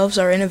themselves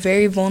are in a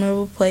very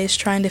vulnerable place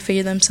trying to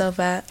figure themselves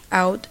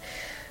out,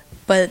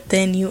 but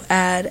then you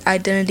add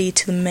identity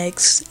to the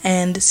mix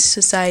and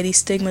society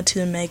stigma to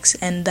the mix,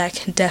 and that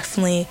can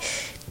definitely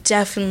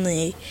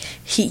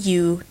hit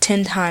you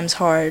 10 times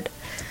hard.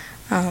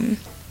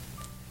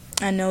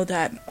 I know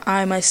that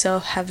I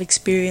myself have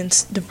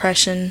experienced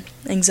depression,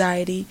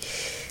 anxiety,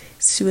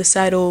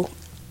 suicidal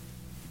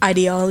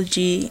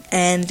ideology,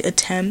 and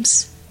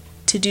attempts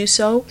to do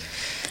so.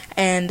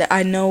 And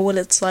I know what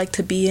it's like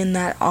to be in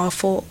that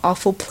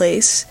awful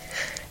place.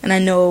 And I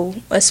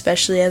know,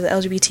 especially as an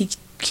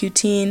LGBTQ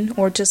teen,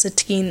 or just a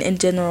teen in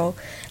general,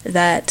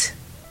 that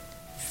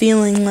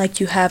feeling like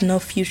you have no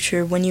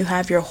future when you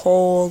have your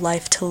whole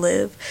life to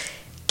live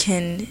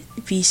can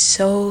be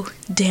so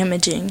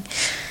damaging.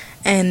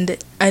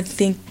 And I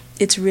think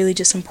it's really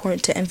just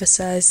important to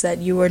emphasize that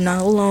you are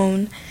not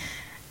alone.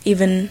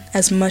 Even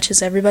as much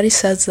as everybody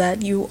says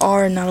that, you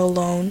are not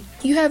alone.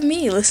 You have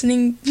me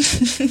listening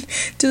to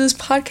this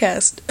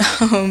podcast.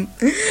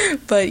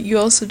 But you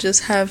also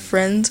just have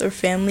friends or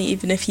family.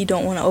 Even if you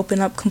don't want to open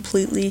up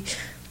completely,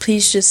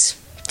 please just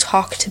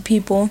talk to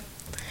people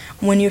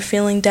when you're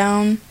feeling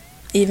down,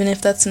 even if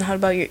that's not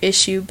about your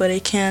issue, but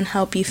it can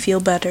help you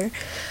feel better.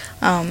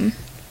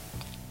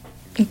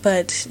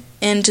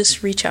 And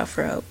just reach out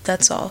for help,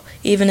 that's all.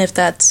 Even if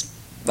that's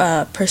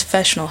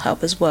professional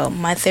help as well.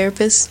 My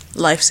therapist,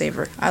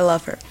 lifesaver. I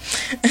love her.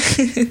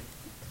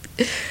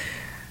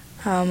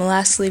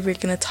 Lastly, we're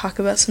going to talk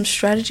about some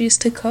strategies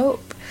to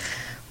cope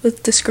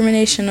with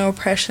discrimination or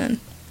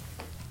oppression.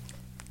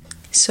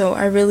 So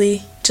I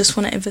really just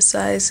want to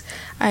emphasize,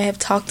 I have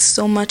talked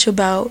so much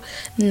about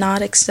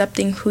not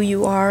accepting who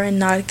you are and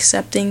not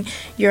accepting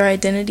your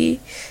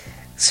identity.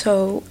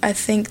 So I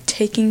think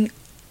taking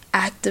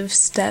active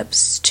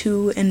steps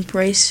to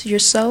embrace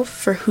yourself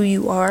for who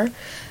you are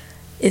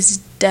is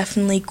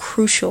definitely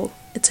crucial.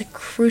 It's a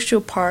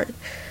crucial part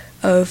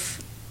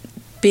of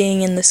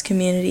being in this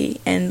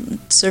community and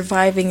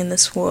surviving in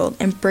this world,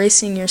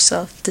 embracing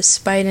yourself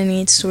despite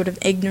any sort of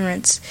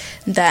ignorance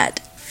that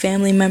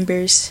family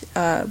members,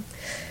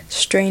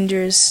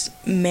 strangers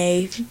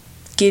may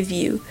give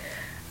you.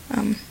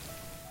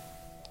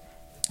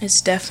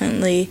 It's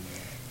definitely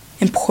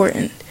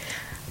important.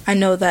 I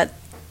know that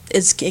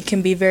it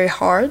can be very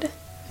hard,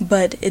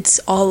 but it's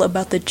all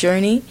about the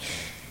journey.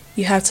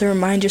 You have to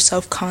remind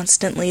yourself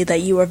constantly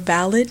that you are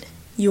valid.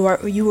 You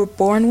were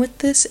born with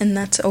this, and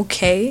that's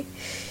okay.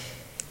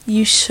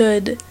 You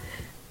should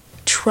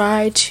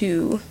try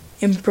to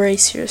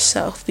embrace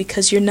yourself,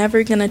 because you're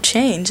never gonna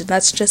change.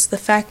 That's just the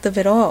fact of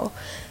it all.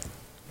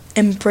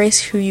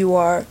 Embrace who you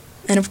are.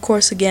 And of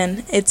course,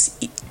 again,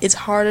 it's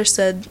harder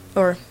said,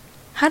 or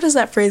how does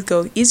that phrase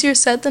go? Easier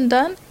said than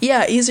done?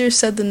 Yeah, easier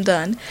said than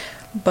done.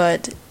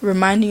 But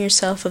reminding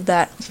yourself of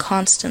that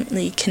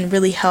constantly can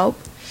really help.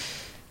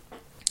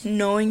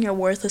 Knowing your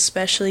worth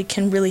especially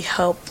can really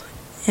help.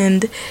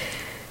 And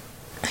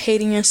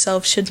hating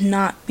yourself should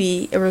not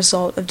be a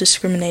result of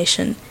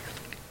discrimination,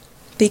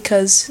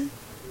 because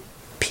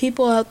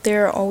people out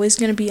there are always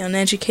going to be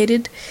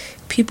uneducated.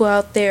 People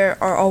out there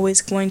are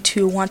always going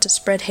to want to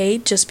spread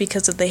hate just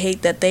because of the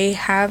hate that they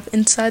have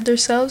inside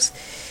themselves,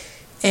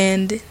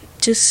 and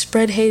just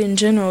spread hate in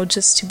general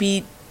just to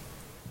be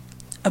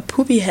a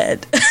poopy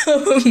head.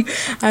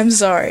 I'm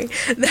sorry.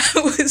 That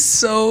was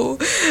so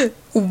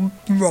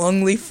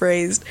wrongly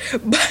phrased.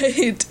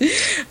 But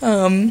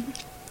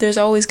there's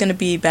always going to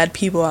be bad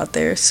people out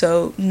there.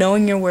 So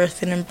knowing your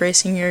worth and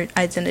embracing your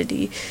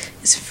identity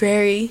is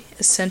very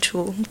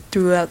essential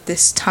throughout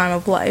this time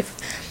of life.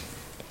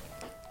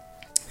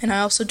 And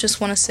I also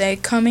just want to say,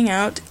 coming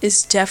out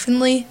is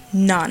definitely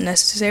not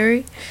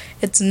necessary.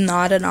 It's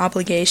not an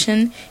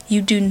obligation.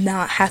 You do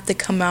not have to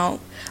come out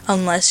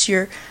unless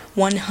you're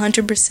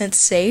 100%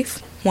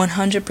 safe,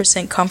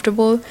 100%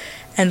 comfortable,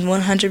 and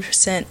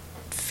 100%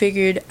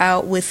 figured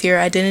out with your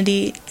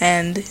identity.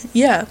 And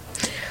yeah.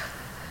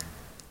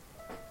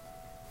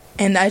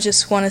 And I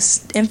just want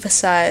to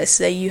emphasize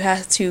that you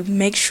have to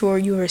make sure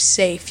you are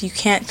safe. You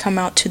can't come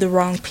out to the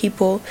wrong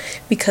people,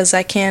 because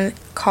that can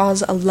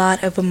cause a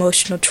lot of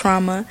emotional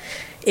trauma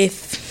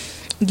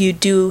if you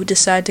do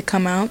decide to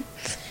come out.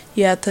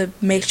 You have to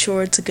make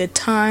sure it's a good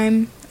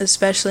time,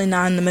 especially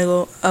not in the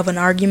middle of an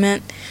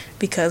argument,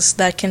 because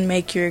that can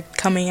make your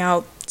coming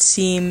out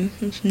seem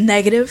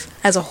negative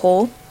as a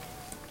whole.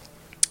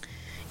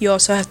 You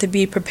also have to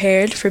be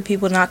prepared for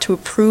people not to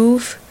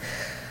approve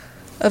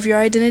of your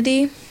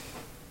identity,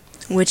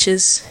 which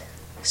is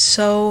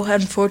so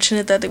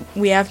unfortunate that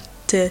we have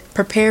to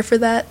prepare for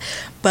that,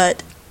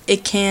 but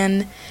it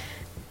can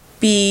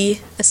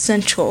be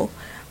essential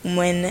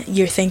when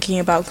you're thinking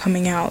about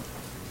coming out.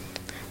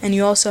 And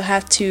you also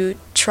have to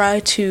try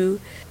to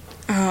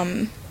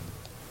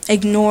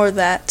ignore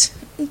that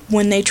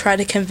when they try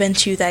to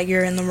convince you that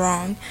you're in the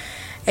wrong.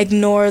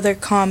 Ignore their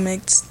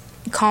comments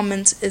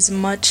as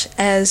much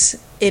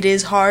as it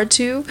is hard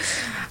to.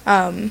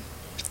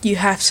 You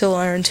have to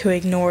learn to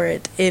ignore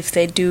it if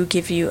they do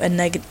give you a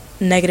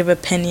negative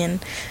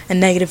opinion, a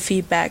negative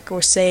feedback,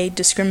 or say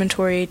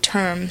discriminatory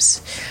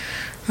terms.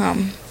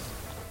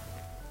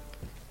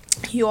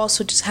 You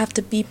also just have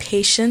to be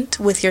patient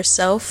with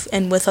yourself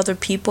and with other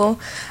people.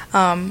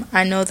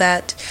 I know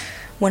that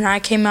when I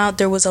came out,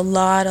 there was a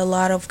lot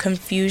of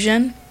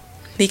confusion,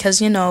 because,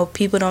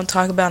 people don't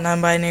talk about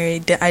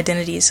non-binary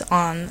identities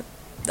on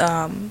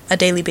a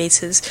daily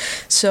basis.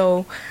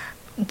 So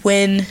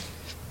when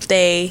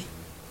they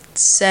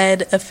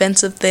said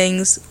offensive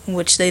things,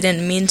 which they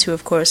didn't mean to,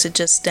 of course, it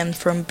just stemmed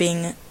from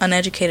being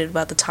uneducated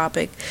about the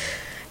topic.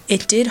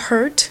 It did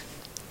hurt,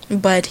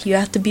 but you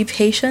have to be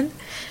patient,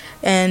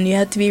 and you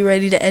have to be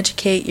ready to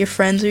educate your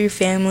friends or your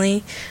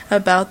family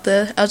about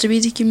the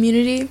LGBT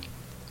community.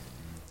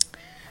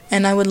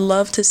 And I would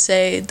love to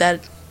say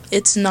that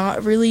it's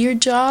not really your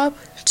job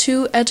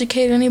to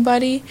educate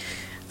anybody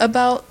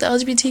about the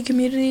LGBT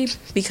community,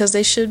 because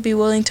they should be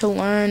willing to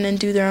learn and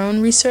do their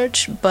own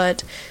research,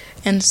 but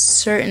in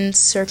certain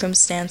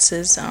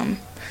circumstances,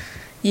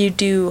 you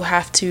do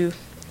have to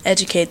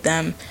educate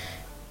them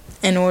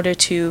in order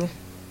to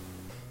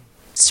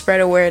spread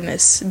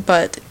awareness.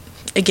 But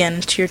again,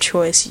 it's your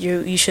choice.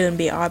 You shouldn't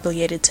be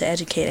obligated to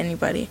educate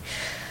anybody.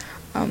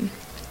 And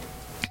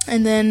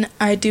then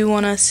I do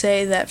want to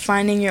say that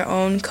finding your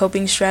own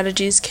coping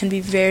strategies can be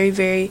very,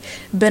 very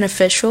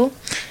beneficial.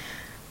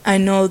 I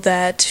know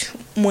that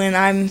when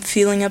I'm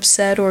feeling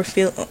upset or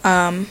feel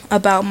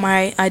about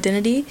my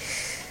identity,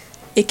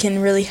 it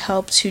can really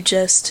help to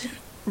just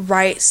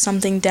write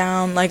something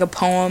down, like a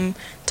poem,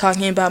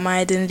 talking about my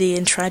identity,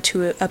 and try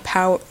to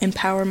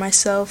empower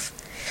myself.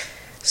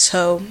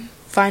 So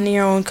finding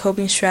your own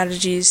coping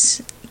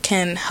strategies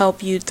can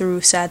help you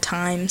through sad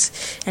times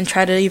and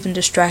try to even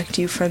distract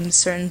you from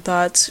certain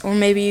thoughts, or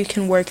maybe you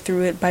can work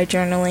through it by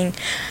journaling.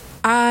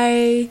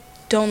 I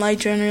don't like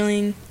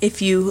journaling.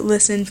 If you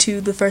listen to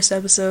the first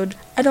episode,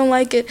 I don't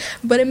like it,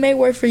 but it may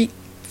work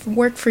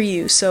for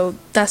you, so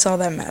that's all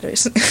that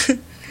matters.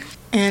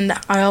 And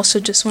I also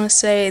just want to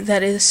say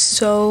that it is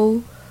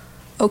so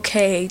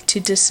okay to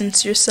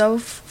distance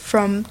yourself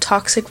from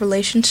toxic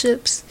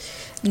relationships.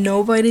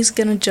 Nobody's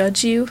gonna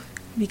judge you,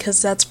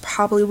 because that's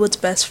probably what's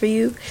best for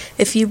you.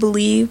 If you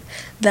believe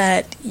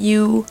that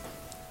you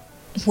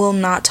will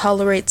not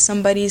tolerate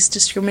somebody's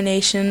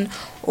discrimination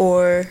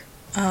or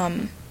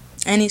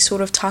any sort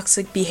of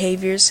toxic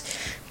behaviors,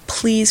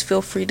 please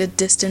feel free to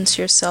distance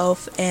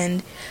yourself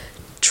and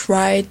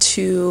try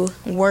to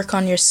work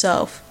on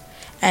yourself.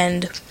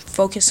 and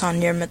focus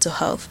on your mental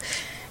health,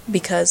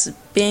 because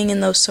being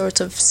in those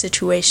sorts of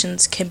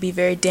situations can be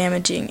very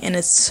damaging, and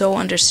it's so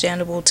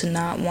understandable to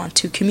not want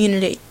to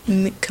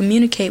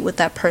communicate with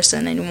that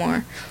person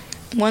anymore.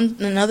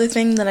 Another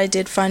thing that I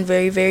did find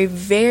very, very,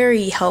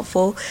 very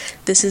helpful,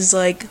 this is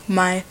like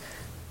my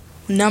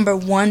number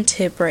one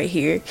tip right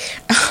here.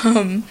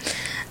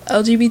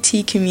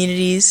 LGBT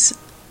communities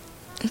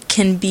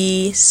can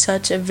be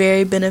such a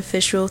very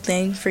beneficial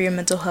thing for your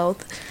mental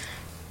health.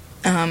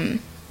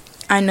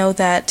 I know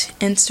that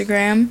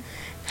Instagram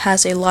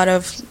has a lot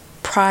of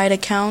pride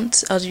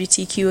accounts,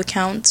 LGBTQ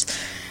accounts,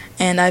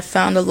 and I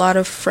found a lot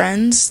of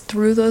friends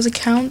through those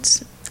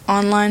accounts,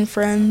 online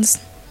friends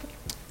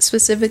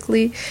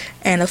specifically.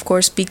 And of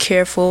course, be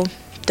careful,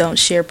 don't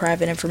share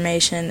private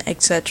information,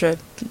 etc.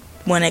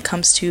 when it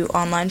comes to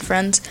online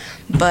friends,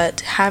 but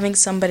having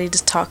somebody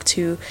to talk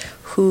to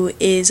who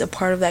is a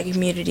part of that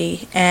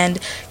community and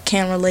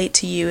can relate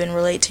to you and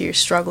relate to your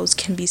struggles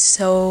can be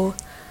so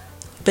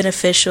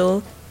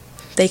beneficial.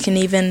 They can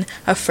even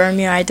affirm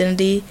your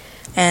identity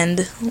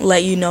and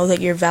let you know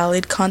that you're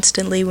valid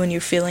constantly when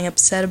you're feeling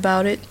upset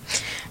about it.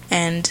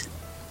 And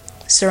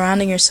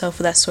surrounding yourself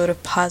with that sort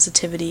of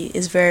positivity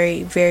is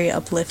very, very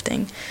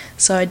uplifting.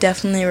 So I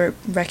definitely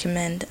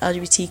recommend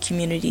LGBT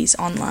communities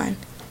online.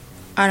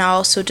 And I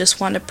also just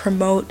want to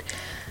promote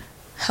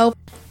help.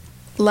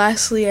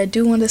 Lastly, I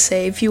do want to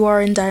say, if you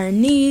are in dire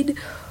need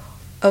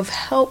of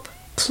help,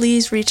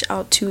 please reach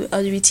out to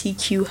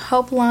LGBTQ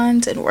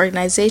helplines and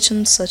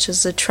organizations such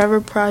as the Trevor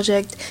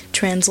Project,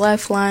 Trans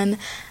Lifeline,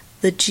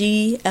 the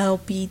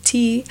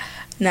GLBT,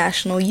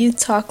 National Youth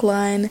Talk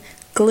Line,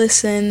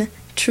 GLSEN,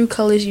 True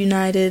Colors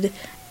United,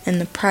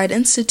 and the Pride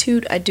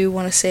Institute. I do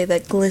want to say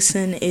that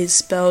GLSEN is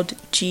spelled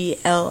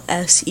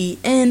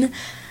GLSEN.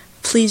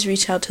 Please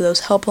reach out to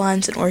those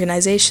helplines and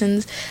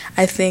organizations.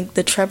 I think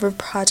the Trevor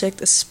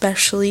Project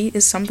especially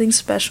is something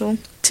special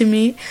to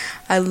me.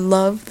 I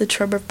love the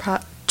Trevor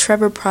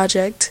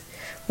Project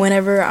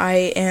whenever I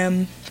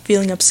am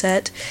feeling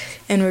upset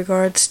in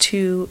regards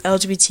to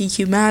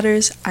LGBTQ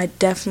matters. I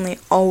definitely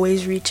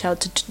always reach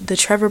out to the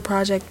Trevor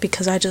Project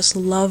because I just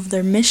love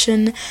their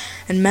mission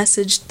and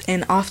message,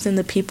 and often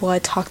the people I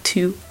talk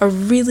to are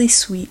really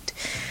sweet,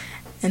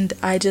 and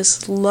I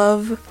just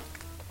love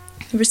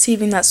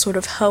receiving that sort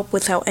of help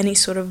without any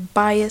sort of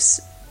bias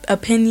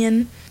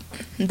opinion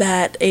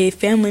that a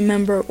family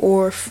member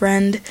or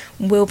friend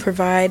will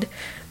provide,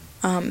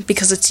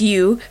 because it's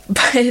you.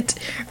 But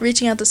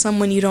reaching out to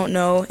someone you don't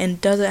know and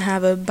doesn't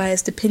have a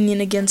biased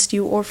opinion against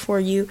you or for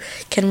you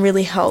can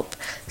really help.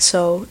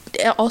 So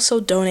also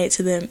donate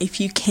to them if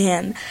you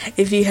can,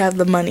 if you have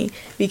the money,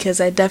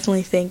 because I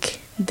definitely think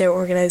their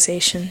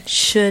organization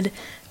should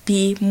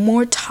be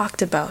more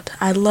talked about.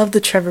 I love the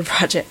Trevor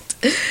Project.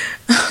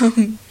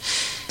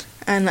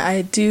 And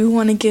I do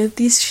want to give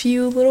these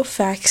few little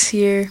facts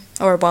here,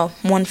 or well,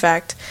 one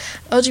fact.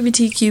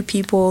 LGBTQ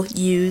people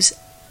use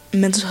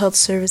mental health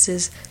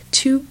services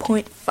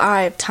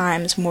 2.5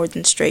 times more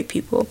than straight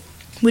people,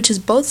 which is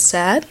both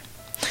sad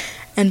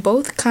and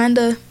both kind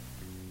of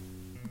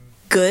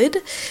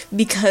good,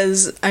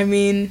 because, I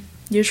mean,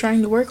 you're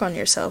trying to work on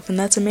yourself, and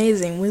that's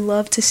amazing. We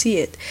love to see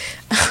it.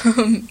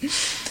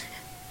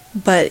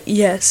 But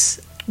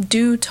yes,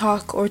 do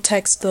talk or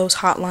text those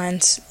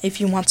hotlines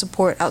if you want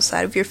support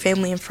outside of your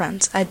family and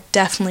friends. I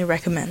definitely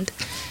recommend.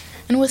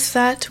 And with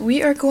that,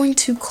 we are going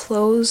to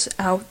close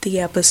out the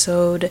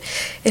episode.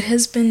 It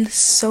has been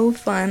so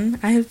fun.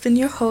 I have been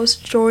your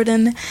host,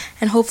 Jordan,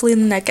 and hopefully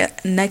in the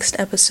next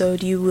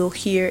episode you will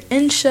hear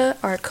Insha,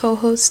 our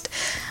co-host.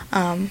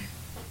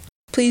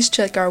 Please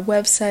check our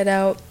website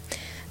out,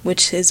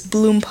 which is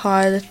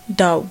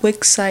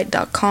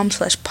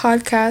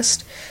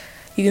bloompod.wixsite.com/podcast.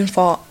 You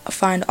can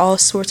find all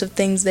sorts of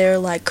things there,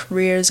 like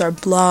careers, our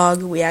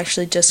blog. We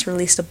actually just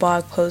released a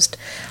blog post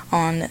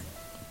on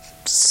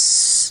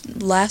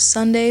last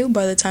Sunday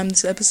by the time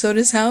this episode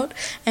is out,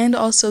 and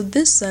also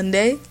this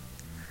Sunday.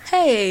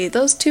 Hey,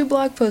 those two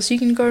blog posts you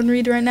can go and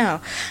read right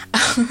now.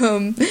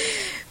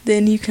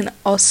 Then you can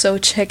also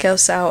check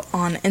us out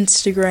on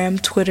Instagram,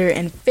 Twitter,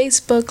 and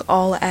Facebook,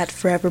 all at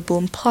Forever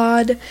Bloom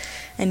Pod.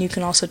 And you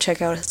can also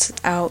check us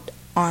out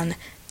on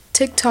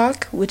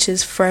TikTok, which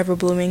is Forever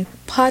Blooming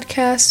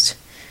Podcast.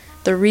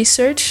 The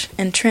research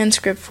and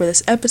transcript for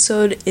this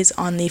episode is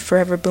on the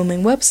Forever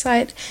Blooming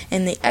website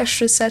in the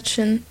extra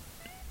section,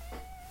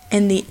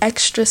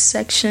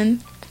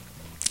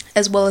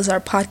 as well as our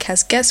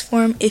podcast guest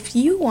form if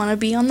you want to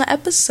be on the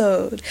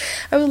episode.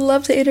 I would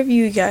love to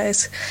interview you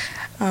guys.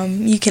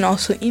 You can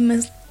also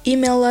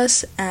email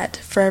us at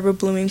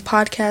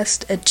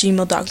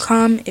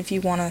foreverbloomingpodcast@gmail.com if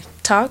you want to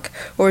talk,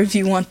 or if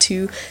you want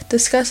to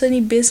discuss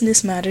any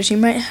business matters you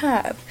might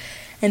have.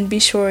 And be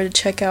sure to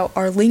check out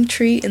our link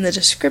tree in the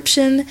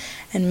description,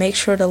 and make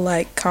sure to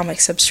like,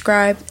 comment,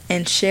 subscribe,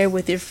 and share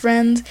with your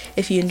friends.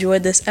 If you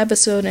enjoyed this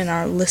episode and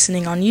are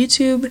listening on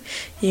YouTube,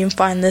 you can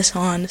find this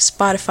on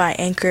Spotify,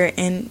 Anchor,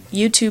 and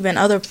YouTube and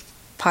other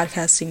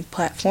podcasting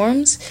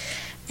platforms.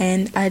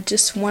 And I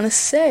just want to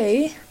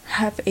say,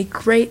 have a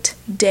great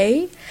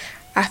day,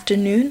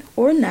 afternoon,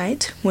 or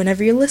night,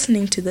 whenever you're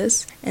listening to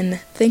this, and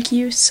thank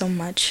you so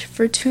much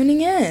for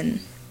tuning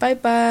in. Bye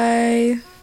bye.